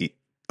 $100.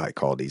 I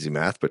call it easy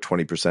math, but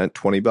 20%,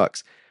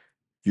 $20.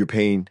 You're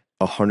paying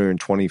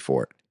 $120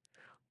 for it.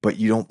 But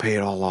you don't pay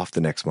it all off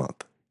the next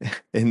month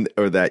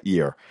or that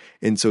year.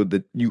 And so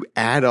that you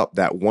add up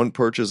that one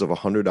purchase of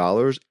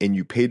 $100 and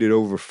you paid it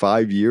over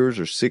 5 years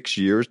or 6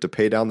 years to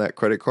pay down that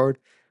credit card.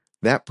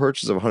 That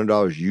purchase of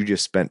 $100, you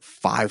just spent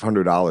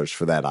 $500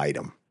 for that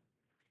item.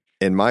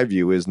 And my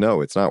view is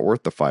no, it's not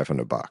worth the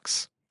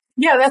 $500.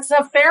 Yeah, that's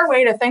a fair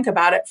way to think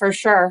about it for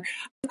sure.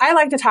 I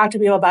like to talk to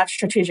people about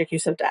strategic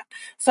use of debt.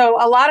 So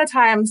a lot of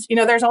times,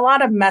 there's a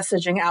lot of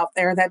messaging out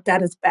there that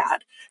debt is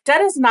bad.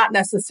 Debt is not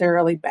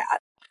necessarily bad.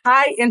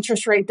 high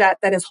interest rate debt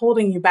that is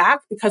holding you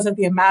back because of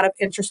the amount of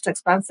interest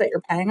expense that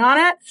you're paying on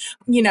it,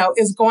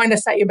 is going to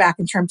set you back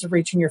in terms of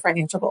reaching your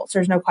financial goals.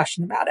 There's no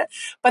question about it.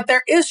 But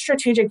there is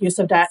strategic use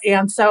of debt.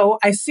 And so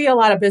I see a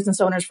lot of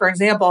business owners, for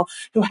example,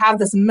 who have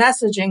this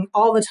messaging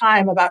all the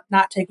time about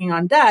not taking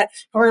on debt,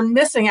 who are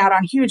missing out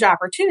on huge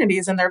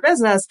opportunities in their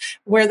business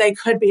where they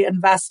could be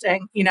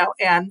investing,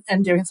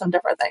 and doing some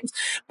different things.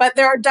 But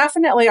there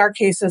definitely are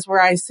cases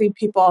where I see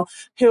people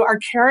who are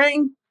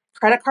carrying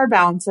credit card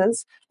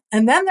balances,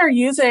 and then they're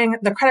using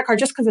the credit card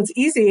just because it's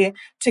easy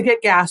to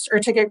get gas or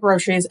to get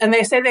groceries. And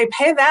they say they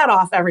pay that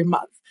off every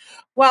month.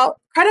 Well,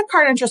 credit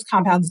card interest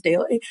compounds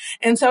daily.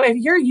 And so if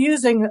you're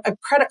using a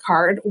credit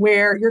card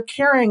where you're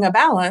carrying a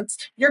balance,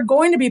 you're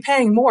going to be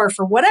paying more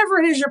for whatever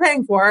it is you're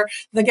paying for,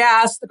 the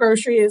gas, the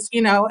groceries,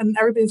 and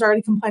everybody's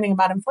already complaining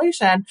about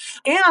inflation.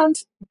 And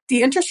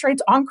the interest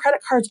rates on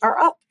credit cards are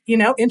up.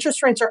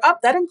 Interest rates are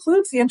up. That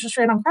includes the interest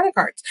rate on credit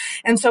cards.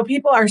 And so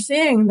people are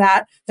seeing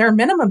that their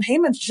minimum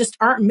payments just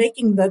aren't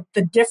making the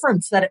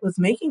difference that it was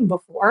making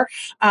before.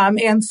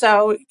 And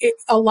so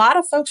a lot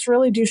of folks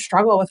really do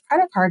struggle with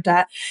credit card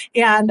debt.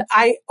 And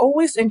I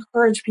always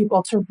encourage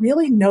people to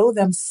really know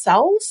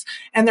themselves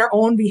and their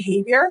own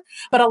behavior.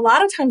 But a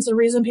lot of times the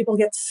reason people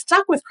get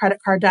stuck with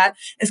credit card debt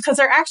is because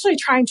they're actually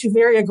trying to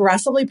very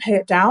aggressively pay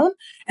it down.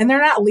 And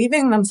they're not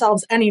leaving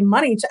themselves any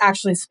money to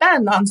actually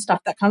spend on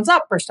stuff that comes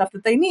up or stuff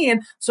that they need.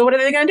 So what are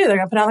they going to do? They're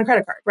going to put it on the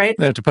credit card, right?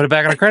 They have to put it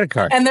back on a credit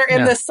card. And they're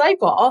in this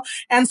cycle.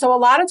 And so a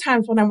lot of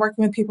times when I'm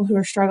working with people who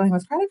are struggling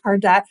with credit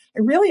card debt,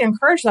 I really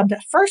encourage them to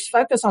first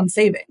focus on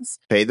savings.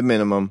 Pay the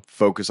minimum,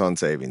 focus on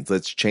savings.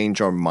 Let's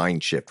change our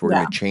mind shift. We're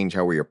going to change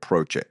how we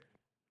approach it.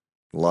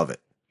 Love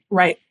it.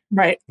 Right.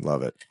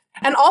 Love it.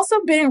 And also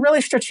being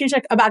really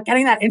strategic about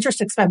getting that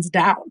interest expense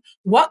down.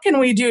 What can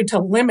we do to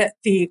limit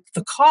the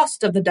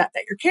cost of the debt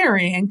that you're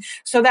carrying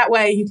so that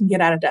way you can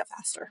get out of debt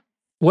faster?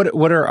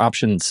 What are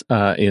options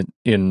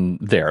in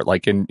there?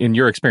 Like in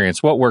your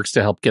experience, what works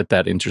to help get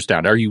that interest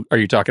down? Are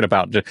you talking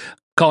about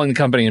calling the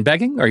company and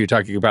begging? Are you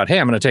talking about, hey,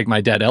 I'm going to take my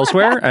debt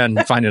elsewhere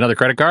and find another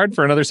credit card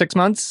for another 6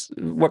 months?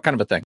 What kind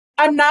of a thing?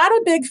 I'm not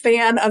a big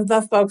fan of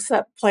the folks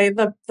that play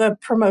the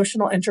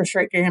promotional interest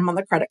rate game on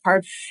the credit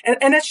card.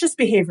 And it's just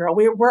behavioral.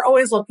 We're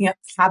always looking at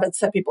habits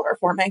that people are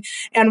forming.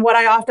 And what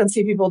I often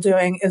see people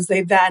doing is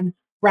they then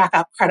rack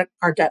up credit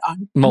card debt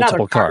on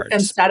multiple cards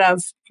instead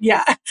of,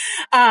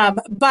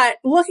 but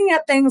looking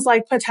at things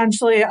like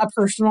potentially a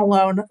personal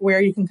loan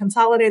where you can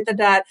consolidate the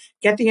debt,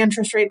 get the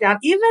interest rate down.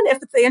 Even if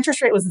the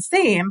interest rate was the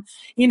same,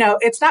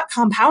 it's not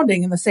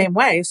compounding in the same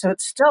way. So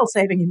it's still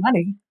saving you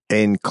money.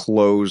 And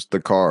close the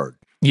card.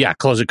 Yeah,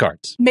 close the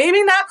cards.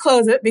 Maybe not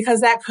close it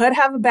because that could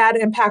have a bad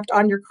impact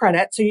on your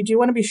credit. So you do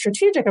want to be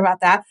strategic about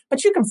that,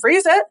 but you can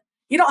freeze it.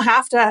 You don't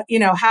have to,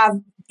 have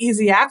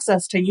easy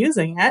access to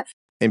using it.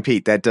 And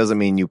Pete, that doesn't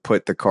mean you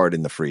put the card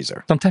in the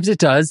freezer. Sometimes it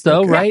does,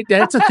 though, right?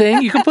 That's a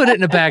thing. You can put it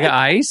in a bag of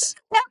ice.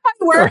 That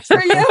might work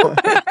for you.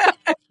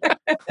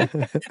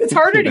 It's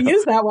harder to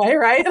use that way,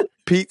 right?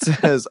 Pete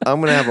says,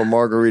 I'm going to have a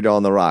margarita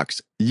on the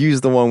rocks.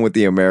 Use the one with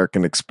the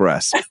American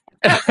Express.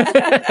 Though,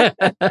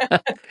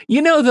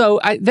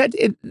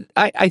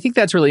 I think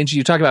that's really interesting.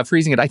 You talk about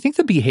freezing it. I think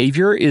the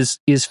behavior is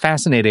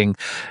fascinating.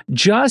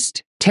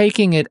 Just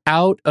taking it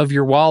out of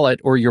your wallet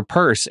or your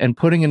purse and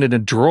putting it in a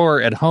drawer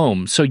at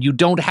home so you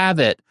don't have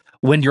it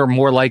when you're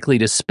more likely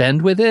to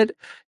spend with it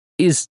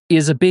is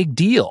a big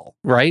deal,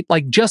 right?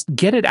 Like just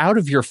get it out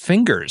of your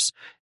fingers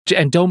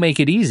and don't make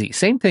it easy.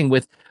 Same thing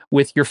with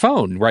your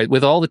phone, right?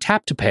 With all the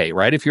tap to pay,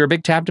 right? If you're a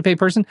big tap to pay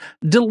person,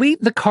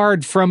 delete the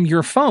card from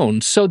your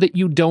phone so that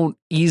you don't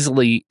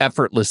easily,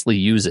 effortlessly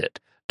use it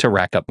to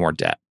rack up more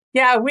debt.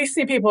 Yeah, we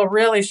see people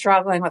really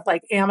struggling with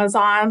like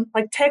Amazon.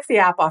 Like take the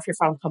app off your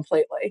phone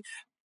completely.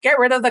 Get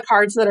rid of the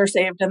cards that are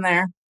saved in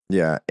there.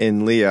 Yeah.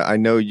 And Leah, I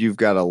know you've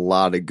got a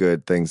lot of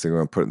good things that we're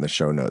going to put in the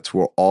show notes.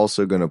 We're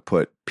also going to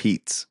put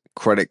Pete's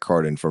credit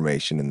card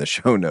information in the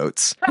show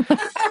notes.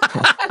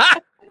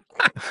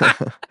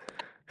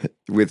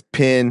 With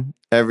PIN,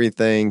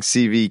 everything,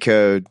 CV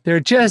code. They're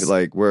just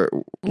like we're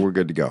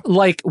good to go.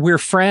 Like we're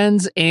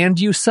friends and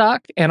you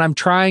suck, and I'm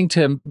trying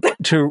to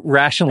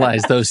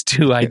rationalize those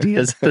two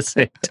ideas at the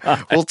same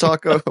time. We'll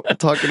talk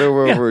it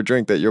over a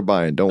drink that you're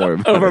buying. Don't worry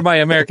about it. Over my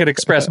American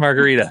Express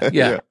margarita.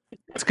 Yeah.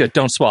 It's good.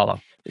 Don't swallow.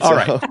 All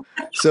right.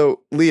 So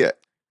Leah,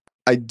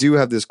 I do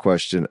have this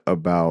question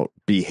about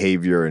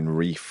behavior and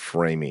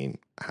reframing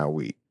how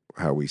we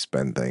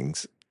spend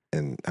things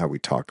and how we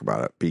talk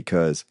about it,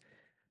 because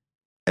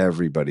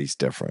everybody's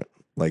different.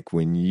 Like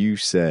when you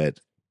said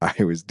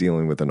I was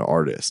dealing with an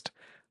artist,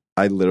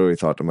 I literally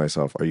thought to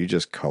myself, are you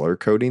just color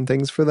coding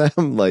things for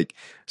them? Like,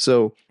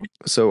 so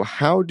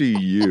how do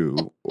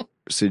you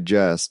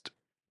suggest,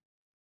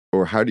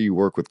 or how do you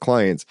work with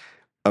clients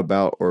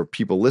about, or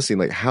people listening,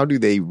 like how do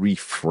they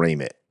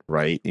reframe it,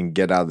 right? And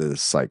get out of the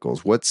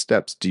cycles? What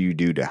steps do you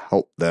do to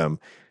help them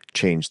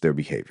change their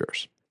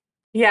behaviors?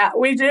 Yeah,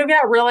 we do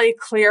get really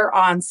clear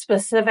on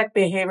specific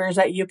behaviors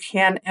that you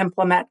can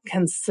implement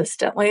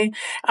consistently,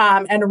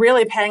 and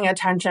really paying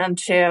attention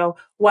to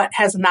what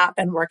has not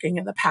been working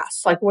in the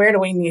past. Like, where do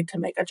we need to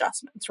make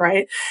adjustments,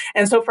 right?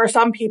 And so for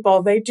some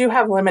people, they do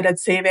have limited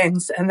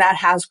savings, and that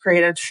has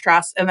created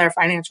stress in their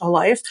financial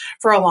life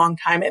for a long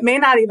time. It may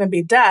not even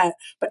be debt,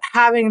 but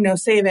having no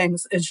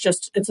savings is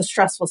just, it's a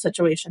stressful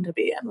situation to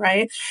be in,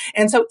 right?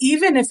 And so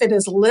even if it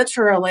is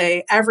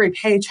literally every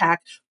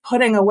paycheck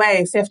putting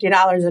away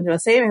 $50 into a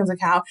savings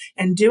account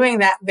and doing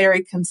that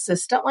very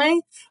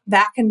consistently,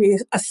 that can be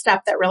a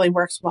step that really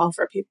works well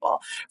for people.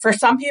 For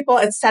some people,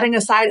 it's setting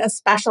aside a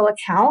special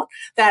account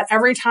that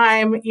every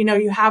time,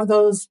 you have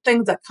those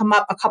things that come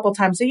up a couple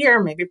times a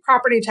year, maybe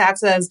property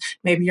taxes,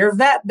 maybe your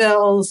vet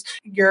bills,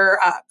 your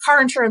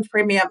car insurance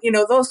premium,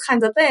 those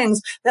kinds of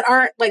things that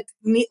aren't like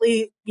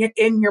neatly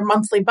in your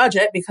monthly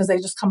budget because they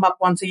just come up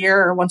once a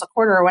year or once a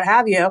quarter or what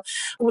have you.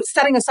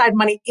 Setting aside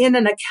money in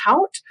an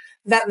account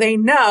that they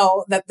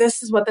know that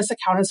this is what this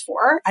account is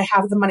for. I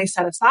have the money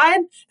set aside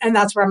and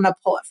that's where I'm going to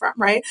pull it from,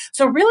 right?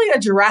 So really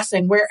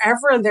addressing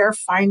wherever they're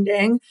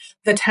finding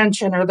the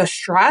tension or the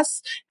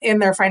stress in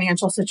their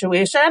financial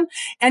situation.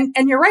 And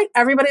you're right,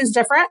 everybody's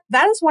different.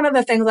 That is one of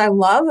the things I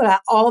love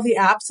about all the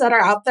apps that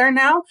are out there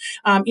now.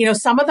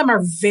 Some of them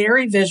are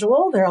very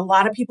visual. There are a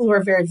lot of people who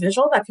are very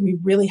visual that can be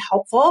really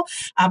helpful.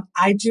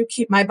 I do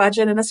keep my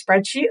budget in a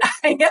spreadsheet.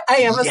 I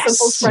am a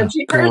simple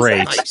spreadsheet person.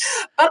 Great.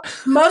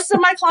 But most of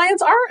my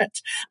clients aren't.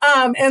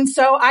 And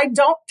so I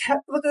don't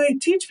typically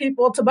teach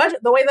people to budget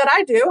the way that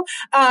I do,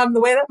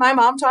 the way that my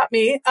mom taught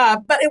me.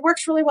 But it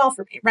works really well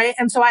for me, right?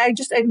 And so I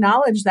just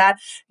acknowledge that,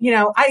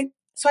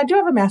 so I do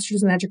have a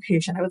master's in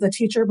education. I was a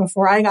teacher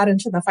before I got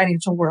into the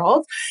financial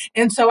world.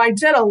 And so I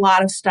did a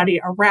lot of study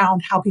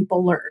around how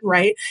people learn,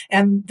 right?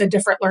 And the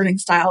different learning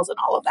styles and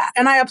all of that.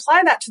 And I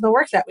apply that to the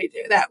work that we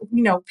do, that,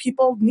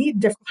 people need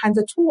different kinds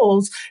of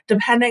tools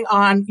depending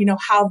on,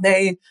 how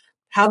they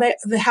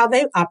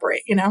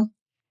operate,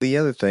 The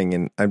other thing,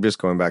 and I'm just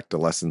going back to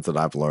lessons that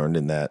I've learned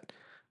and that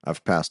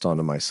I've passed on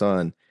to my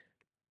son,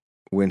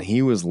 when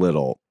he was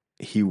little,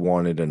 he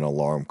wanted an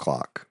alarm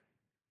clock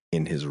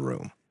in his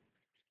room.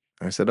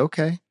 I said,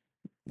 okay,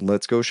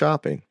 let's go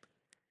shopping.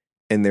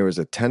 And there was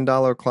a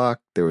 $10 clock,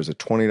 there was a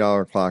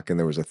 $20 clock, and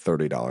there was a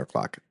 $30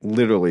 clock.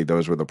 Literally,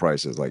 those were the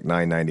prices, like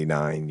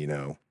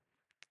 $9.99,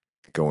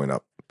 going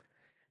up.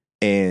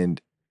 And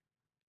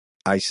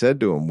I said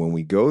to him, when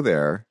we go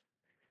there,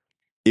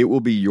 it will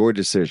be your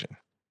decision.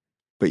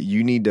 But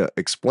you need to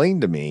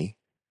explain to me,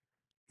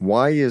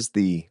 why is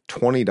the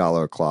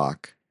 $20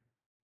 clock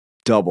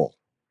double?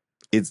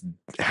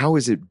 How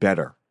is it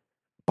better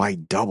by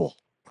double,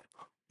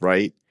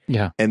 right?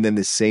 Yeah. And then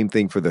the same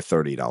thing for the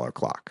 $30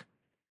 clock,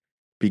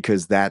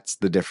 because that's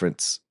the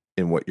difference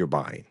in what you're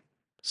buying.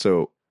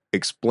 So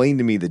explain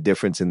to me the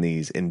difference in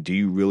these, and do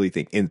you really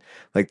think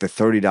like the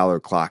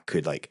 $30 clock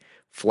could like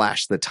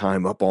flash the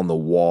time up on the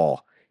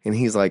wall? And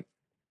he's like,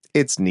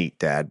 it's neat,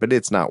 Dad, but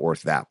it's not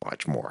worth that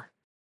much more.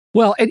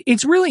 Well,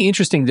 it's really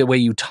interesting the way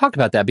you talk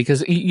about that,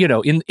 because,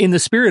 in the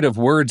spirit of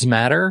words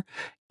matter,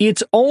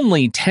 it's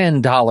only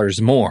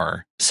 $10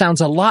 more sounds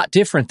a lot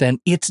different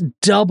than it's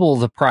double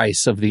the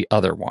price of the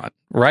other one,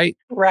 right?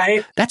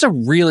 Right. That's a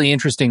really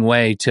interesting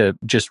way to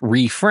just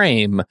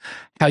reframe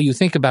how you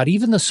think about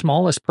even the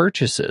smallest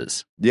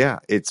purchases. Yeah,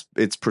 it's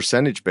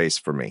percentage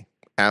based for me.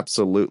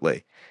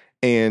 Absolutely.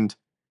 And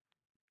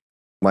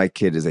my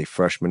kid is a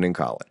freshman in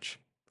college.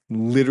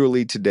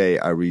 Literally today,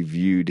 I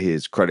reviewed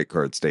his credit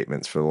card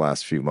statements for the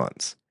last few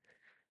months.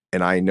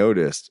 And I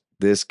noticed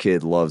this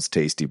kid loves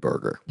Tasty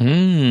Burger.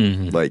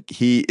 Like,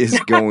 he is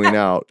going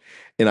out.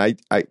 And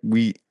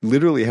we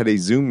literally had a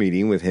Zoom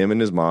meeting with him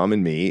and his mom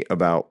and me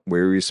about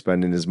where he was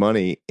spending his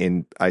money.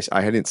 And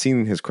I hadn't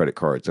seen his credit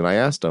cards. And I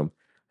asked him,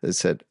 I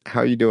said, how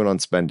are you doing on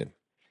spending?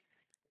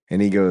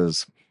 And he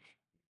goes,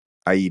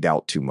 I eat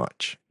out too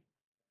much.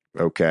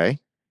 Okay.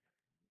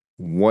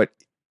 What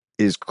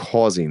is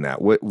causing that?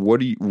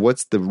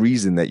 What's the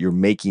reason that you're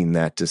making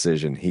that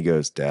decision? He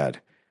goes, Dad,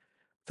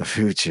 the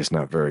food's just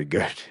not very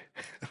good.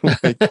 And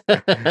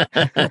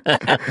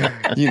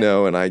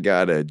I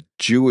got a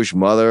Jewish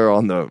mother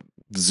on the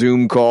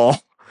Zoom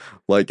call.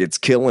 Like, it's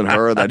killing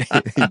her that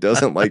he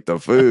doesn't like the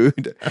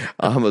food.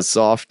 I'm a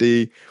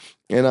softie.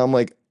 And I'm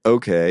like,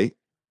 okay,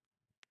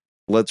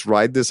 let's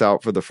ride this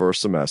out for the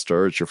first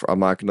semester. I'm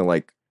not going to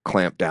like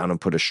clamp down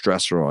and put a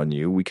stressor on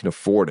you. We can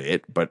afford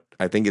it, but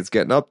I think it's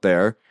getting up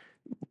there.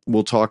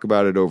 We'll talk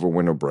about it over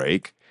winter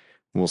break.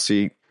 We'll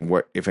see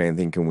what, if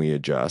anything, can we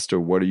adjust, or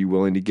what are you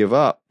willing to give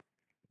up,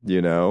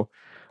 but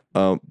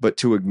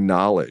to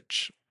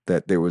acknowledge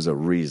that there was a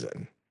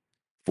reason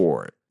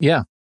for it.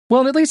 Yeah.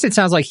 Well, at least it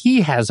sounds like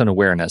he has an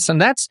awareness. And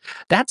that's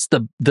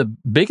the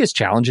biggest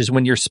challenge, is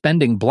when you're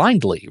spending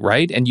blindly,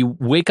 right? And you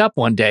wake up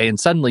one day and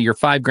suddenly you're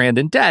 $5,000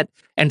 in debt,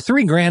 and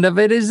 $3,000 of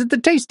it is at the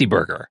Tasty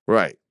Burger.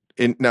 Right.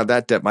 And now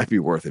that debt might be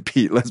worth it,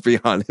 Pete. Let's be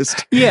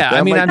honest. Yeah,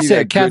 I mean, I'm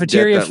saying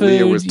cafeteria food.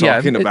 Leah was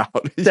talking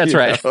about. That's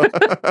right.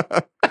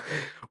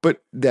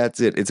 But that's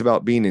it. It's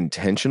about being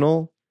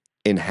intentional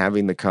in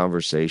having the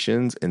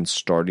conversations and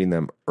starting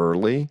them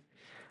early.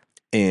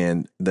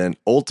 And then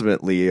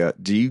ultimately,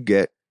 do you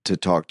get to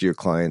talk to your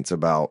clients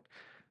about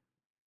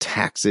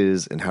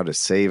taxes and how to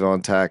save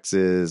on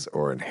taxes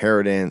or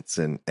inheritance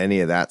and any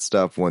of that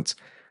stuff once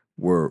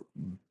we're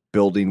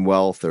building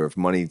wealth, or if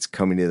money's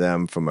coming to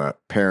them from a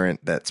parent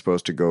that's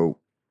supposed to go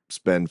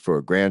spend for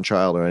a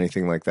grandchild or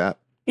anything like that?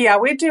 Yeah,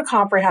 we do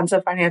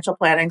comprehensive financial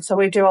planning. So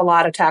we do a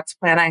lot of tax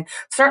planning.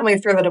 Certainly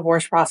through the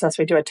divorce process,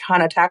 we do a ton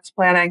of tax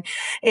planning.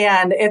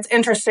 And it's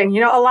interesting.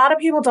 A lot of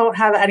people don't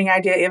have any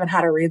idea even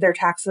how to read their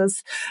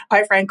taxes,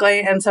 quite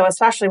frankly. And so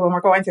especially when we're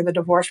going through the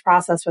divorce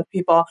process with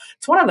people,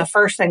 it's one of the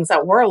first things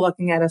that we're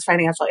looking at as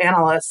financial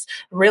analysts,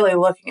 really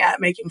looking at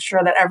making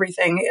sure that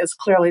everything is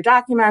clearly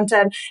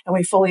documented and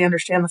we fully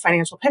understand the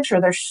financial picture.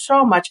 There's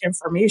so much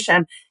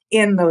information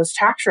in those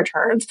tax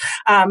returns.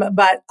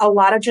 But a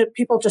lot of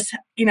people just,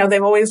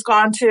 they've always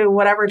gone to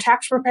whatever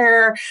tax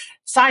preparer,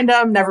 signed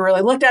them, never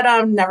really looked at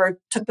them, never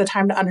took the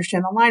time to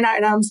understand the line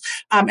items.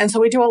 And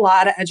so we do a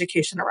lot of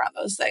education around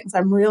those things.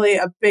 I'm really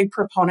a big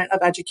proponent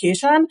of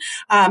education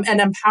and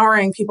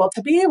empowering people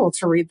to be able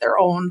to read their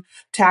own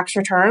tax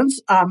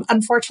returns.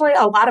 Unfortunately,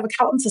 a lot of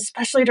accountants,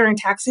 especially during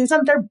tax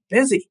season, they're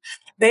busy.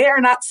 They are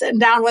not sitting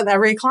down with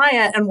every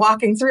client and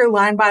walking through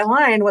line by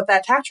line what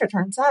that tax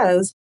return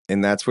says.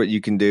 And that's what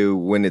you can do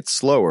when it's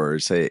slower.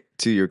 Say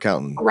to your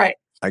accountant, right,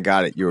 I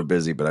got it, you were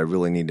busy, but I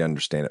really need to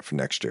understand it for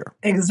next year.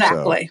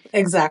 Exactly.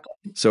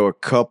 So a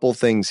couple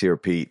things here,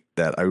 Pete,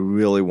 that I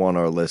really want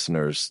our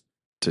listeners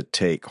to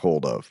take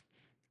hold of.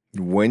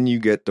 When you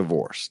get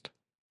divorced,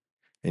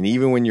 and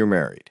even when you're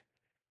married,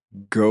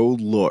 go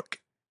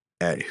look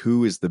at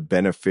who is the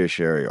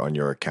beneficiary on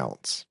your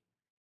accounts.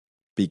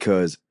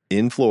 Because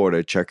in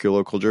Florida, check your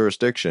local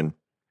jurisdiction,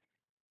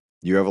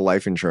 you have a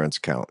life insurance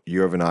account,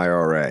 you have an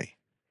IRA,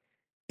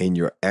 and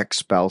your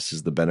ex-spouse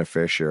is the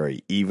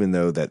beneficiary, even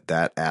though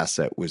that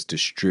asset was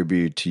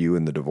distributed to you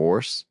in the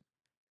divorce,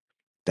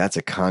 that's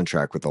a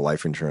contract with the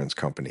life insurance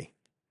company.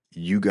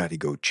 You got to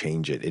go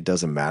change it. It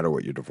doesn't matter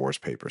what your divorce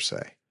papers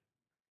say.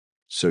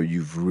 So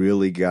you've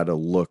really got to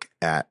look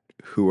at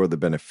who are the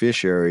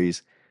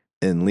beneficiaries.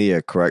 And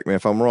Leah, correct me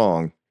if I'm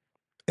wrong,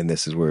 and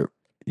this is where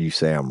you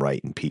say I'm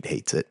right and Pete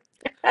hates it.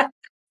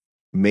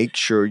 Make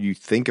sure you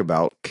think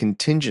about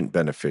contingent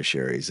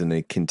beneficiaries. And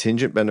a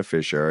contingent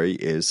beneficiary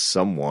is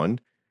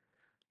someone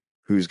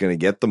who's going to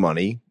get the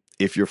money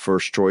if your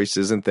first choice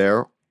isn't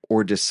there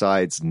or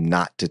decides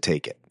not to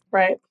take it.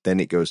 Right. Then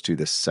it goes to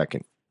the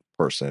second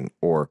person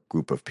or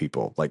group of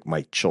people, like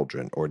my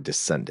children or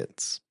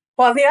descendants.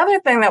 Well, the other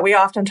thing that we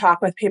often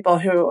talk with people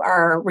who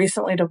are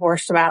recently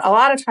divorced about, a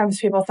lot of times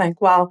people think,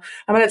 well,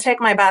 I'm going to take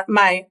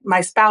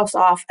my spouse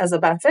off as a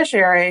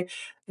beneficiary.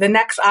 The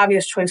next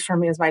obvious choice for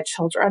me is my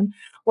children.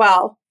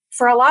 Well,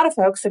 for a lot of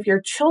folks, if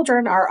your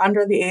children are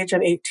under the age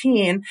of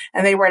 18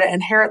 and they were to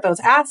inherit those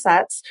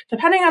assets,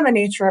 depending on the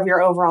nature of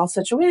your overall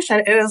situation,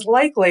 it is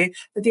likely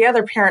that the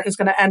other parent is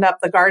going to end up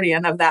the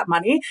guardian of that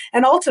money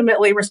and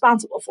ultimately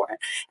responsible for it.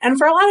 And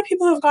for a lot of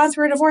people who have gone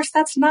through a divorce,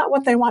 that's not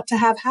what they want to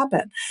have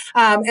happen.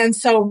 And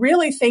so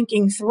really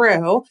thinking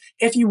through,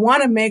 if you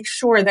want to make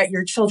sure that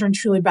your children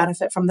truly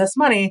benefit from this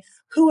money,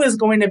 who is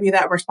going to be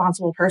that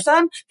responsible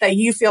person that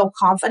you feel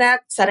confident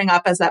setting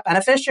up as that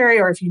beneficiary,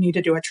 or if you need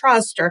to do a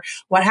trust or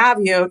what have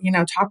you,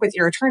 talk with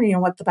your attorney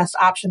and what the best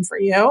option for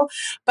you.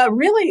 But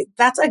really,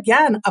 that's,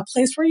 again, a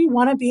place where you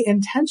want to be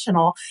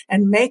intentional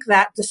and make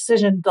that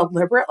decision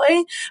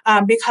deliberately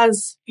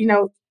because,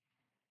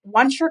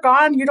 once you're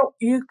gone,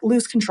 you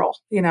lose control,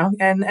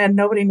 and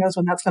nobody knows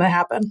when that's going to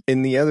happen.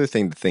 And the other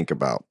thing to think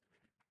about,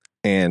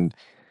 and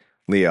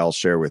Leah, I'll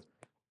share with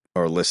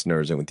our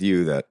listeners and with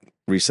you that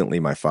recently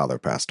my father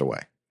passed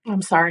away.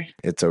 I'm sorry.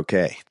 It's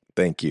okay.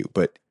 Thank you.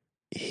 But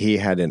he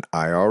had an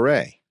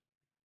IRA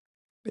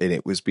and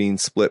it was being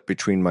split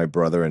between my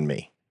brother and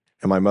me.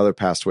 And my mother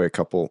passed away a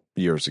couple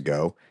years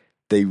ago.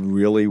 They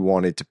really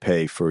wanted to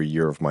pay for a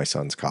year of my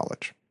son's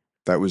college.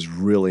 That was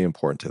really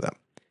important to them.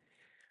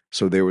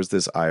 So there was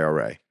this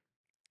IRA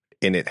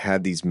and it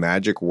had these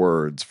magic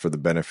words for the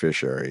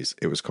beneficiaries.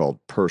 It was called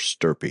per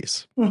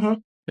stirpes.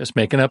 Mm-hmm. Just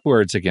making up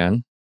words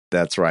again.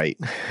 That's right.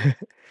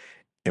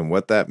 And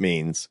what that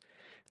means,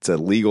 it's a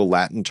legal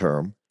Latin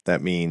term.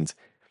 That means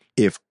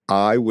if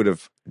I would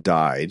have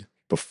died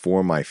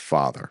before my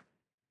father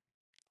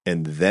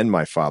and then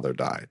my father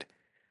died,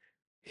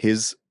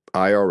 his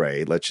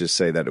IRA, let's just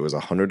say that it was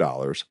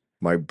 $100,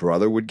 my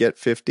brother would get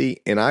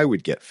 50 and I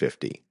would get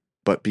 50.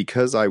 But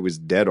because I was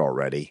dead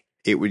already,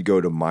 it would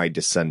go to my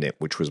descendant,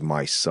 which was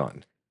my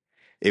son.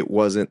 It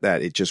wasn't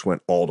that it just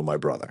went all to my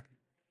brother.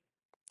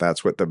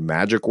 That's what the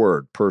magic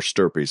word per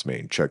stirpes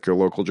mean. Check your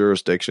local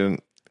jurisdiction.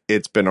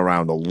 It's been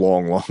around a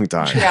long, long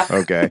time. Yeah.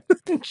 Okay.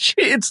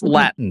 It's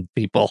Latin,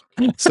 people.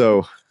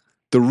 So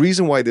the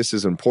reason why this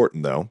is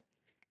important, though,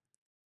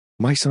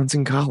 my son's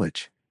in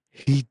college.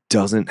 He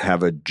doesn't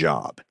have a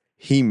job.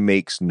 He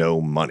makes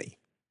no money.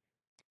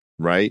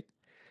 Right?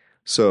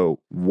 So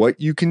what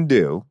you can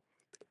do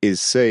is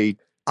say,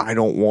 I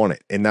don't want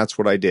it. And that's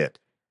what I did.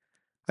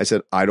 I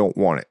said, I don't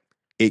want it.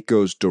 It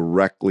goes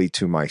directly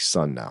to my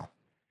son now.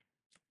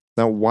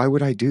 Now, why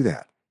would I do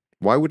that?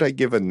 Why would I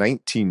give a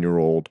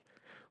 19-year-old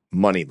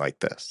money like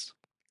this?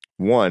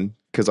 One,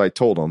 because I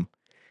told him,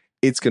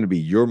 It's going to be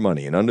your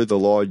money. And under the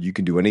law, you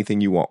can do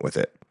anything you want with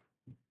it.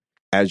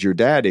 As your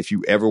dad, if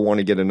you ever want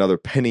to get another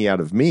penny out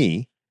of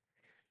me,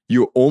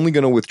 you're only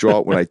going to withdraw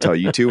it when I tell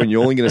you to, and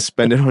you're only going to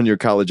spend it on your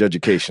college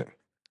education.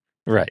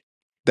 Right.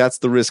 That's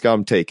the risk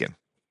I'm taking.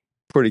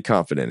 Pretty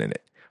confident in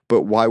it.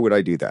 But why would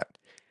I do that?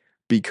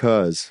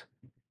 Because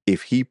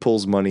if he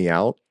pulls money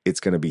out, it's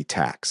going to be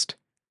taxed.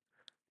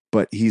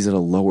 But he's in a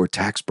lower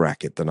tax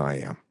bracket than I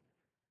am.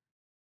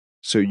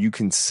 So you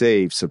can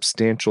save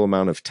substantial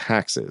amount of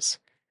taxes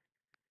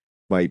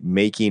by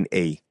making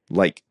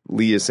like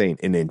Leah's saying,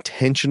 an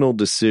intentional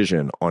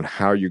decision on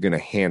how you're going to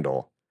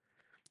handle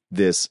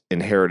this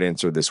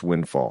inheritance or this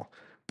windfall.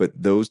 But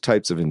those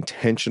types of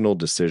intentional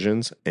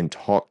decisions, and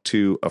talk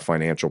to a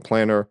financial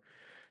planner,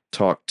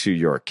 talk to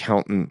your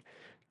accountant,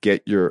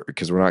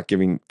 because we're not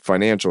giving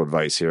financial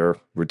advice here.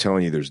 We're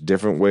telling you there's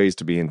different ways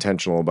to be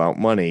intentional about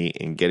money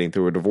and getting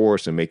through a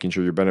divorce and making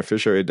sure your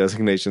beneficiary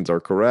designations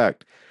are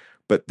correct.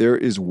 But there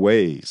is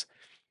ways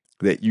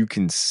that you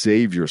can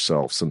save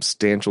yourself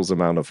substantial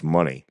amount of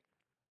money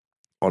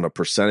on a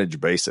percentage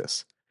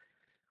basis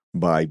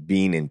by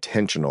being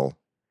intentional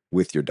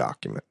with your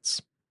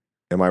documents.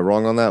 Am I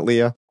wrong on that,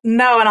 Leah?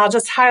 No, and I'll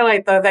just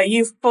highlight, though, that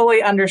you've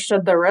fully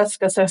understood the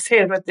risk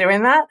associated with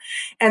doing that.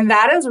 And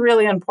that is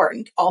really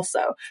important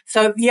also.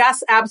 So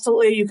yes,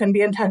 absolutely, you can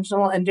be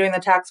intentional in doing the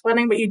tax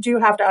planning, but you do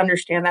have to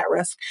understand that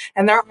risk.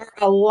 And there are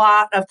a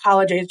lot of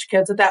college-age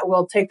kids that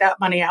will take that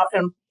money out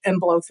and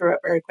blow through it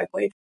very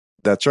quickly.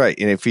 That's right.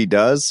 And if he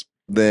does,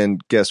 then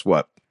guess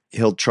what?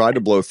 He'll try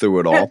to blow through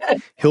it all.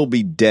 He'll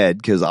be dead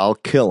because I'll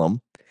kill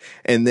him.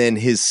 And then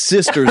his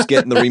sister's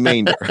getting the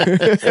remainder.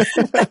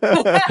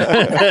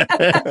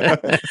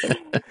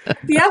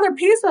 The other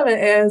piece of it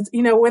is,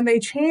 when they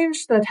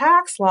changed the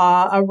tax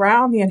law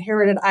around the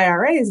inherited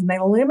IRAs and they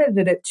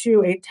limited it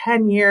to a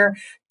 10-year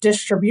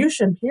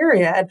distribution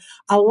period,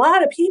 a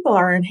lot of people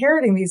are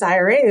inheriting these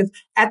IRAs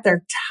at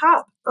their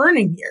top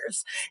earning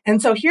years.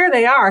 And so here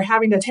they are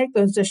having to take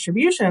those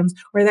distributions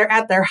where they're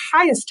at their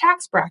highest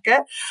tax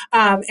bracket.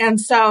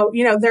 And so,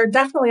 there are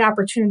definitely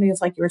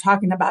opportunities, like you were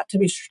talking about, to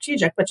be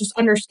strategic, but just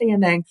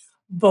understanding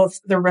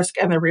both the risk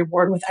and the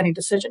reward with any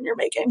decision you're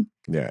making.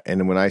 Yeah.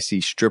 And when I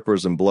see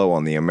strippers and blow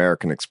on the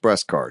American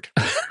Express card,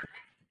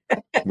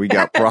 we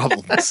got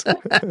problems.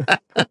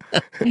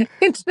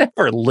 It's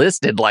never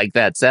listed like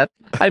that, Seth.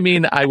 I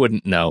mean, I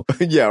wouldn't know.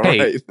 Yeah,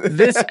 right.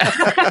 This.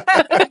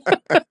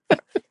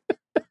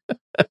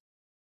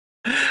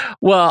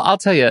 Well, I'll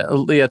tell you,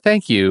 Leah,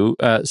 thank you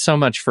so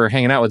much for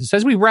hanging out with us.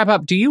 As we wrap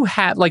up, do you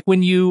have, like,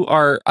 when you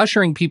are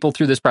ushering people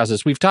through this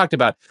process, we've talked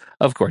about,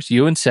 of course,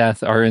 you and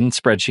Seth are in your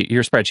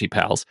spreadsheet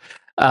pals.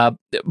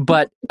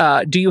 But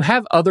do you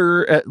have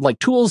other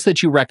tools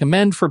that you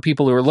recommend for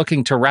people who are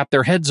looking to wrap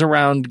their heads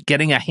around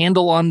getting a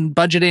handle on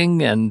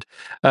budgeting? And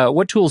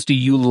what tools do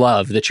you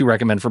love that you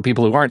recommend for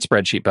people who aren't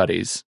spreadsheet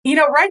buddies?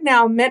 Right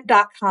now,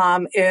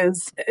 Mint.com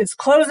is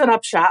closing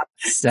up shop.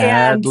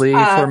 Sadly,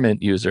 for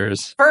Mint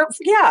users. For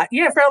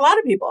a lot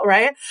of people,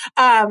 right?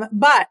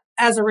 But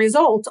as a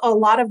result, a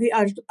lot of the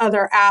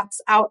other apps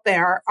out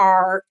there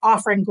are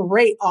offering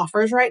great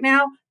offers right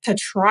now to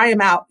try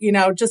them out.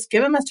 Just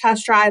give them a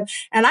test drive.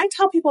 And I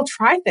tell people,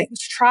 try things,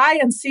 try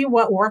and see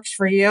what works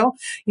for you.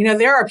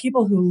 There are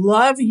people who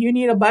love You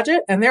Need a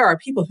Budget, and there are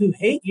people who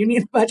hate You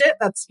Need a Budget.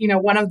 That's,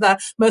 one of the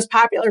most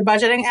popular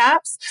budgeting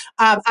apps.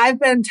 I've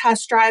been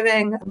test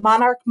driving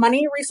Monarch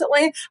Money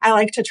recently. I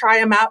like to try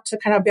them out to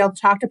kind of be able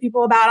to talk to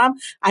people about them.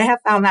 I have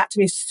found that to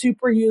be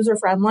super user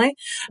friendly.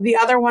 The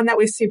other one that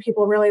we see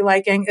people really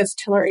liking is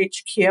Tiller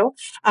HQ.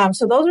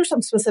 So those are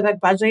some specific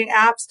budgeting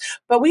apps,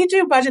 but we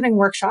do budgeting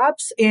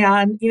workshops.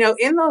 And,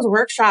 in those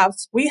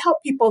workshops, we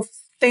help people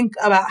think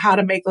about how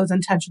to make those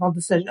intentional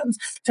decisions.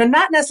 So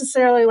not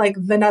necessarily like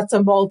the nuts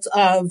and bolts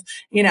of,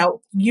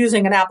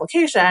 using an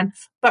application,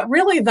 but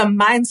really the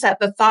mindset,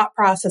 the thought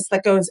process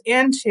that goes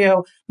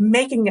into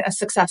making it a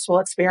successful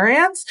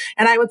experience.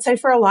 And I would say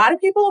for a lot of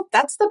people,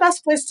 that's the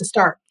best place to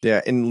start. Yeah.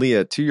 And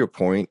Leah, to your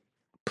point,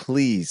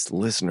 please,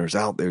 listeners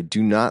out there,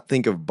 do not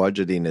think of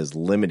budgeting as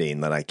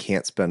limiting, that I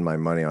can't spend my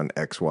money on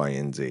X, Y,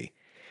 and Z.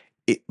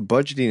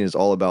 Budgeting is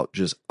all about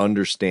just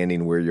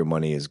understanding where your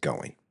money is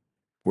going,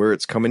 where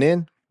it's coming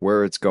in,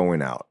 where it's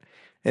going out.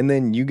 And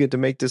then you get to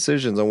make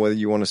decisions on whether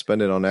you want to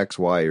spend it on X,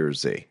 Y, or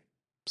Z.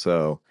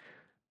 So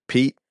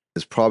Pete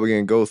is probably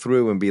going to go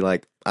through and be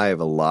like, I have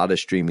a lot of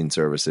streaming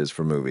services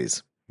for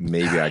movies.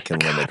 Maybe I can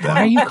limit that.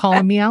 Why are you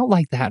calling me out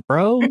like that,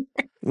 bro?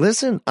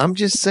 Listen, I'm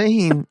just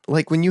saying,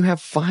 like, when you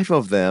have 5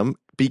 of them,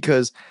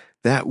 because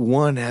that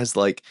one has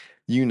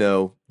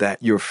that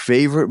your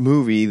favorite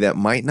movie that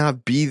might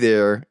not be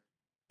there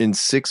in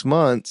 6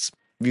 months,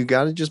 you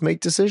got to just make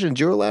decisions.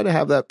 You're allowed to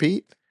have that,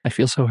 Pete. I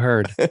feel so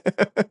heard.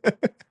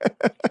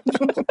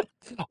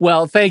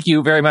 Well, thank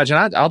you very much.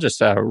 And I'll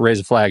just raise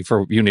a flag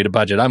for You Need a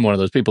Budget. I'm one of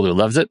those people who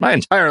loves it.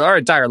 Our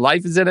entire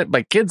life is in it.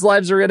 My kids'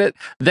 lives are in it.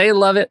 They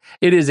love it.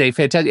 It is a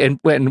fantastic,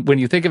 and when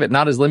you think of it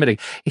not as limiting,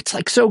 it's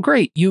like so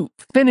great. You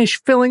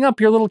finish filling up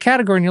your little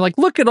category and you're like,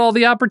 look at all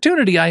the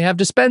opportunity I have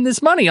to spend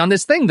this money on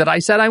this thing that I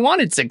said I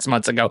wanted 6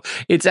 months ago.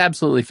 It's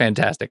absolutely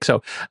fantastic.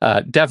 So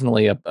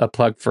definitely a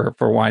plug for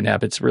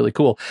YNAB. It's really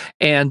cool.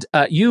 And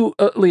you,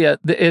 Leah,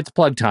 it's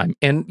plug time.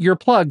 And your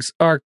plugs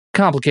are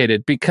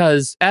complicated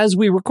because as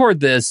we record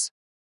this,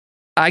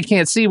 I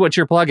can't see what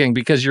you're plugging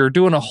because you're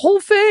doing a whole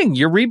thing.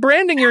 You're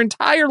rebranding your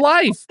entire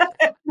life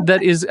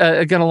that is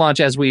going to launch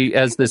as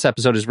this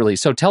episode is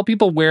released. So tell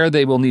people where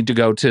they will need to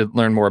go to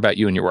learn more about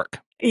you and your work.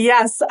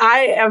 Yes,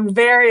 I am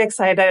very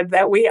excited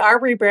that we are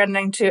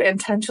rebranding to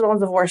Intentional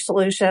Divorce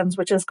Solutions,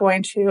 which is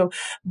going to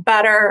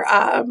better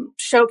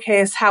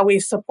showcase how we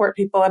support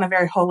people in a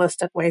very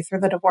holistic way through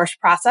the divorce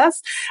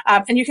process.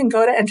 And you can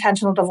go to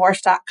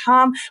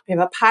intentionaldivorce.com. We have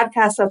a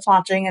podcast that's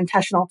launching,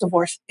 Intentional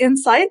Divorce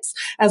Insights,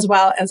 as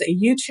well as a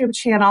YouTube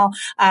channel.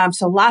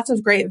 So lots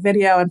of great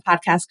video and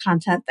podcast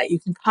content that you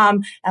can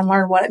come and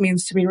learn what it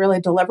means to be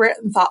really deliberate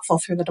and thoughtful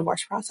through the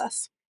divorce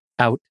process.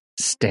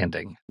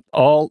 Outstanding.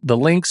 All the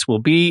links will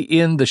be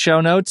in the show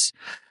notes.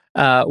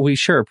 We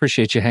sure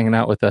appreciate you hanging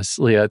out with us,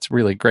 Leah. It's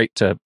really great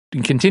to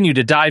continue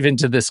to dive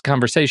into this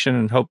conversation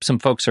and hope some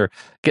folks are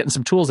getting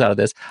some tools out of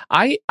this.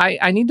 I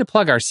need to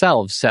plug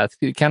ourselves, Seth.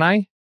 Can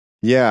I?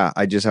 Yeah,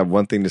 I just have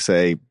one thing to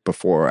say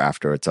before or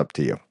after. It's up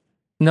to you.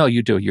 No,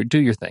 you do. You do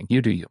your thing.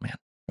 You do you, man.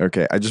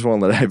 Okay, I just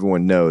want to let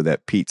everyone know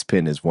that Pete's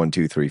pin is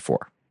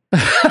 1234.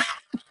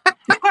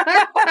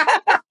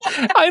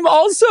 I'm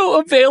also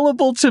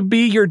available to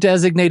be your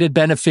designated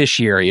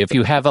beneficiary. If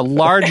you have a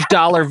large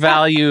dollar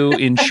value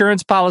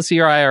insurance policy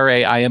or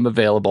IRA, I am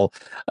available.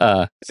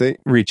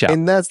 Reach out.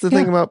 And that's the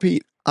thing about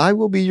Pete. I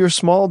will be your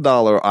small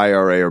dollar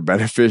IRA or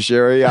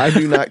beneficiary. I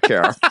do not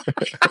care.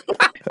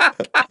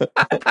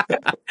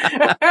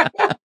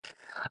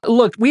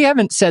 Look, we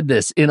haven't said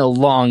this in a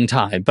long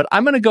time, but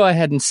I'm going to go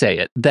ahead and say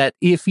it, that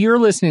if you're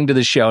listening to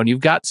the show and you've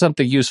got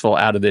something useful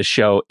out of this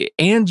show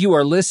and you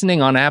are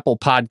listening on Apple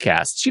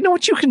Podcasts, you know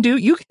what you can do?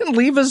 You can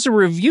leave us a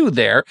review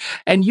there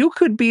and you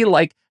could be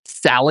like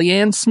Sally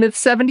Ann Smith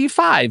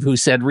 75, who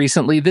said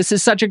recently, "This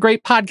is such a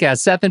great podcast.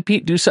 Seth and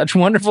Pete do such a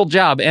wonderful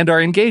job and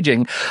are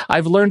engaging.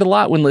 I've learned a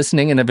lot when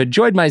listening and have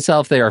enjoyed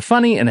myself. They are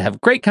funny and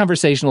have great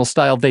conversational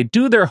style. They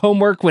do their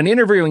homework when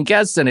interviewing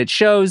guests and it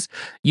shows.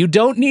 You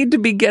don't need to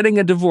be getting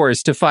a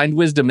divorce to find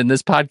wisdom in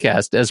this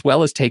podcast, as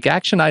well as take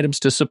action items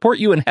to support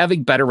you in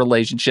having better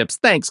relationships.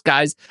 Thanks,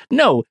 guys."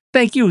 No,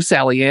 thank you,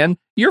 Sally Ann.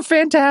 You're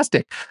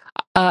fantastic.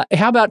 How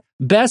about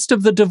Best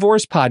of the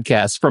Divorce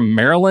podcast from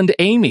Maryland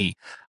Amy?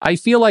 "I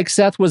feel like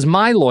Seth was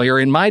my lawyer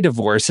in my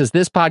divorce, as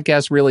this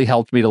podcast really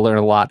helped me to learn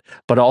a lot,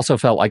 but also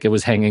felt like it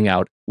was hanging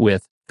out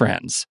with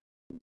friends."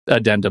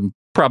 Addendum,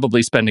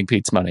 probably spending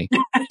Pete's money.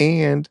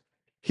 And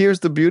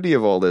here's the beauty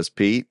of all this,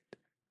 Pete,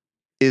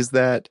 is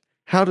that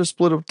How to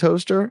Split a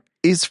Toaster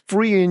is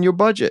free in your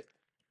budget.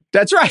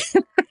 That's right.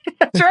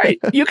 That's right.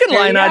 You can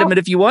line item it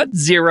if you want.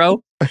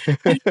 $0.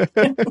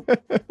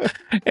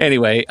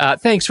 Anyway,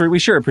 thanks we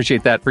sure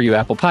appreciate that for you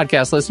Apple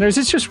Podcast listeners.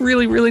 It's just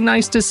really, really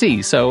nice to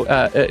see. So,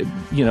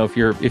 if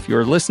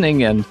you're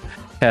listening and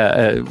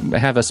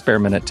have a spare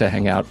minute to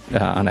hang out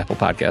on Apple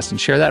Podcasts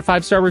and share that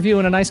 5-star review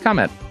and a nice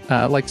comment,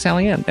 like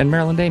Sally Ann and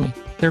Maryland Amy.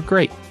 They're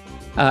great.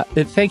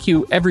 Thank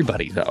you,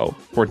 everybody, though,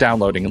 for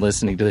downloading and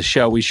listening to the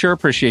show. We sure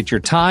appreciate your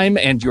time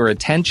and your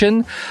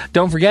attention.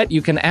 Don't forget,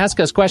 you can ask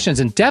us questions,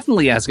 and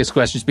definitely ask us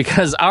questions,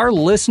 because our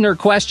listener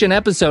question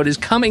episode is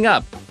coming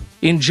up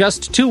in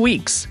just 2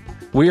 weeks.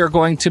 We are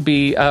going to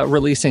be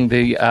releasing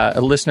the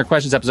listener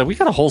questions episode. We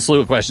got a whole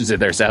slew of questions in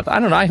there, Seth. I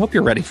don't know. I hope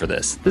you're ready for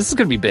this. This is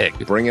going to be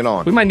big. Bring it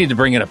on. We might need to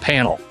bring in a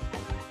panel.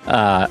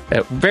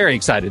 Very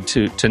excited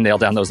to nail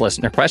down those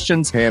listener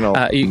questions. Panel,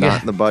 not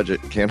in the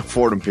budget. Can't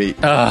afford them, Pete.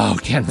 Oh,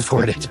 can't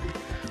afford it.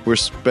 We're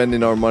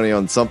spending our money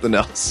on something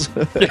else.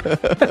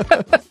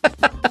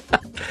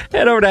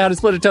 Head over to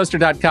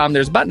howtosplitatoaster.com.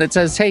 There's a button that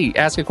says, "Hey,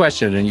 ask a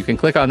question," and you can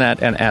click on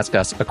that and ask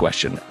us a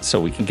question so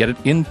we can get it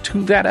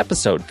into that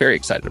episode. Very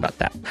excited about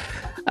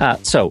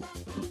that. So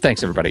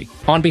thanks, everybody.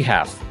 On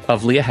behalf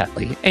of Leah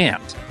Hadley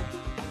and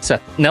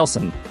Seth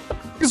Nelson,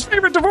 his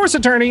favorite divorce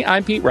attorney,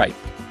 I'm Pete Wright.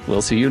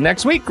 We'll see you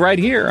next week right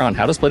here on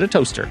How to Split a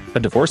Toaster, a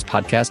divorce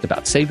podcast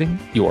about saving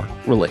your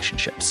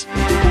relationships.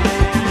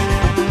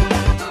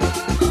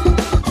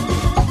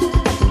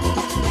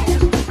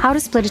 How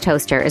to Split a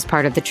Toaster is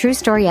part of the True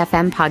Story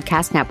FM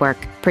podcast network,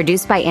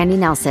 produced by Andy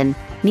Nelson,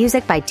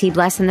 music by T.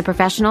 Bless and the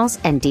Professionals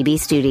and DB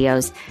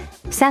Studios.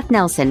 Seth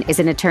Nelson is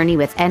an attorney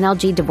with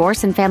NLG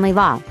Divorce and Family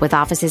Law with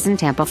offices in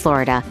Tampa,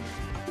 Florida.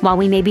 While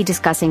we may be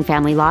discussing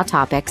family law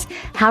topics,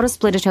 How to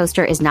Split a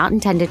Toaster is not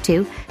intended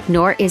to,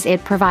 nor is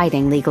it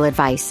providing legal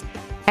advice.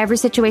 Every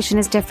situation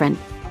is different.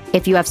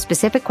 If you have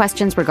specific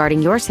questions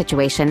regarding your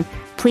situation,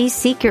 please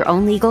seek your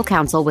own legal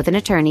counsel with an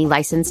attorney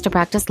licensed to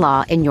practice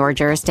law in your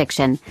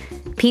jurisdiction.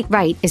 Pete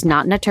Wright is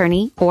not an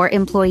attorney or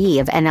employee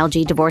of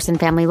NLG Divorce and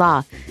Family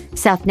Law.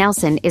 Seth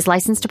Nelson is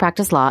licensed to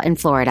practice law in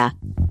Florida.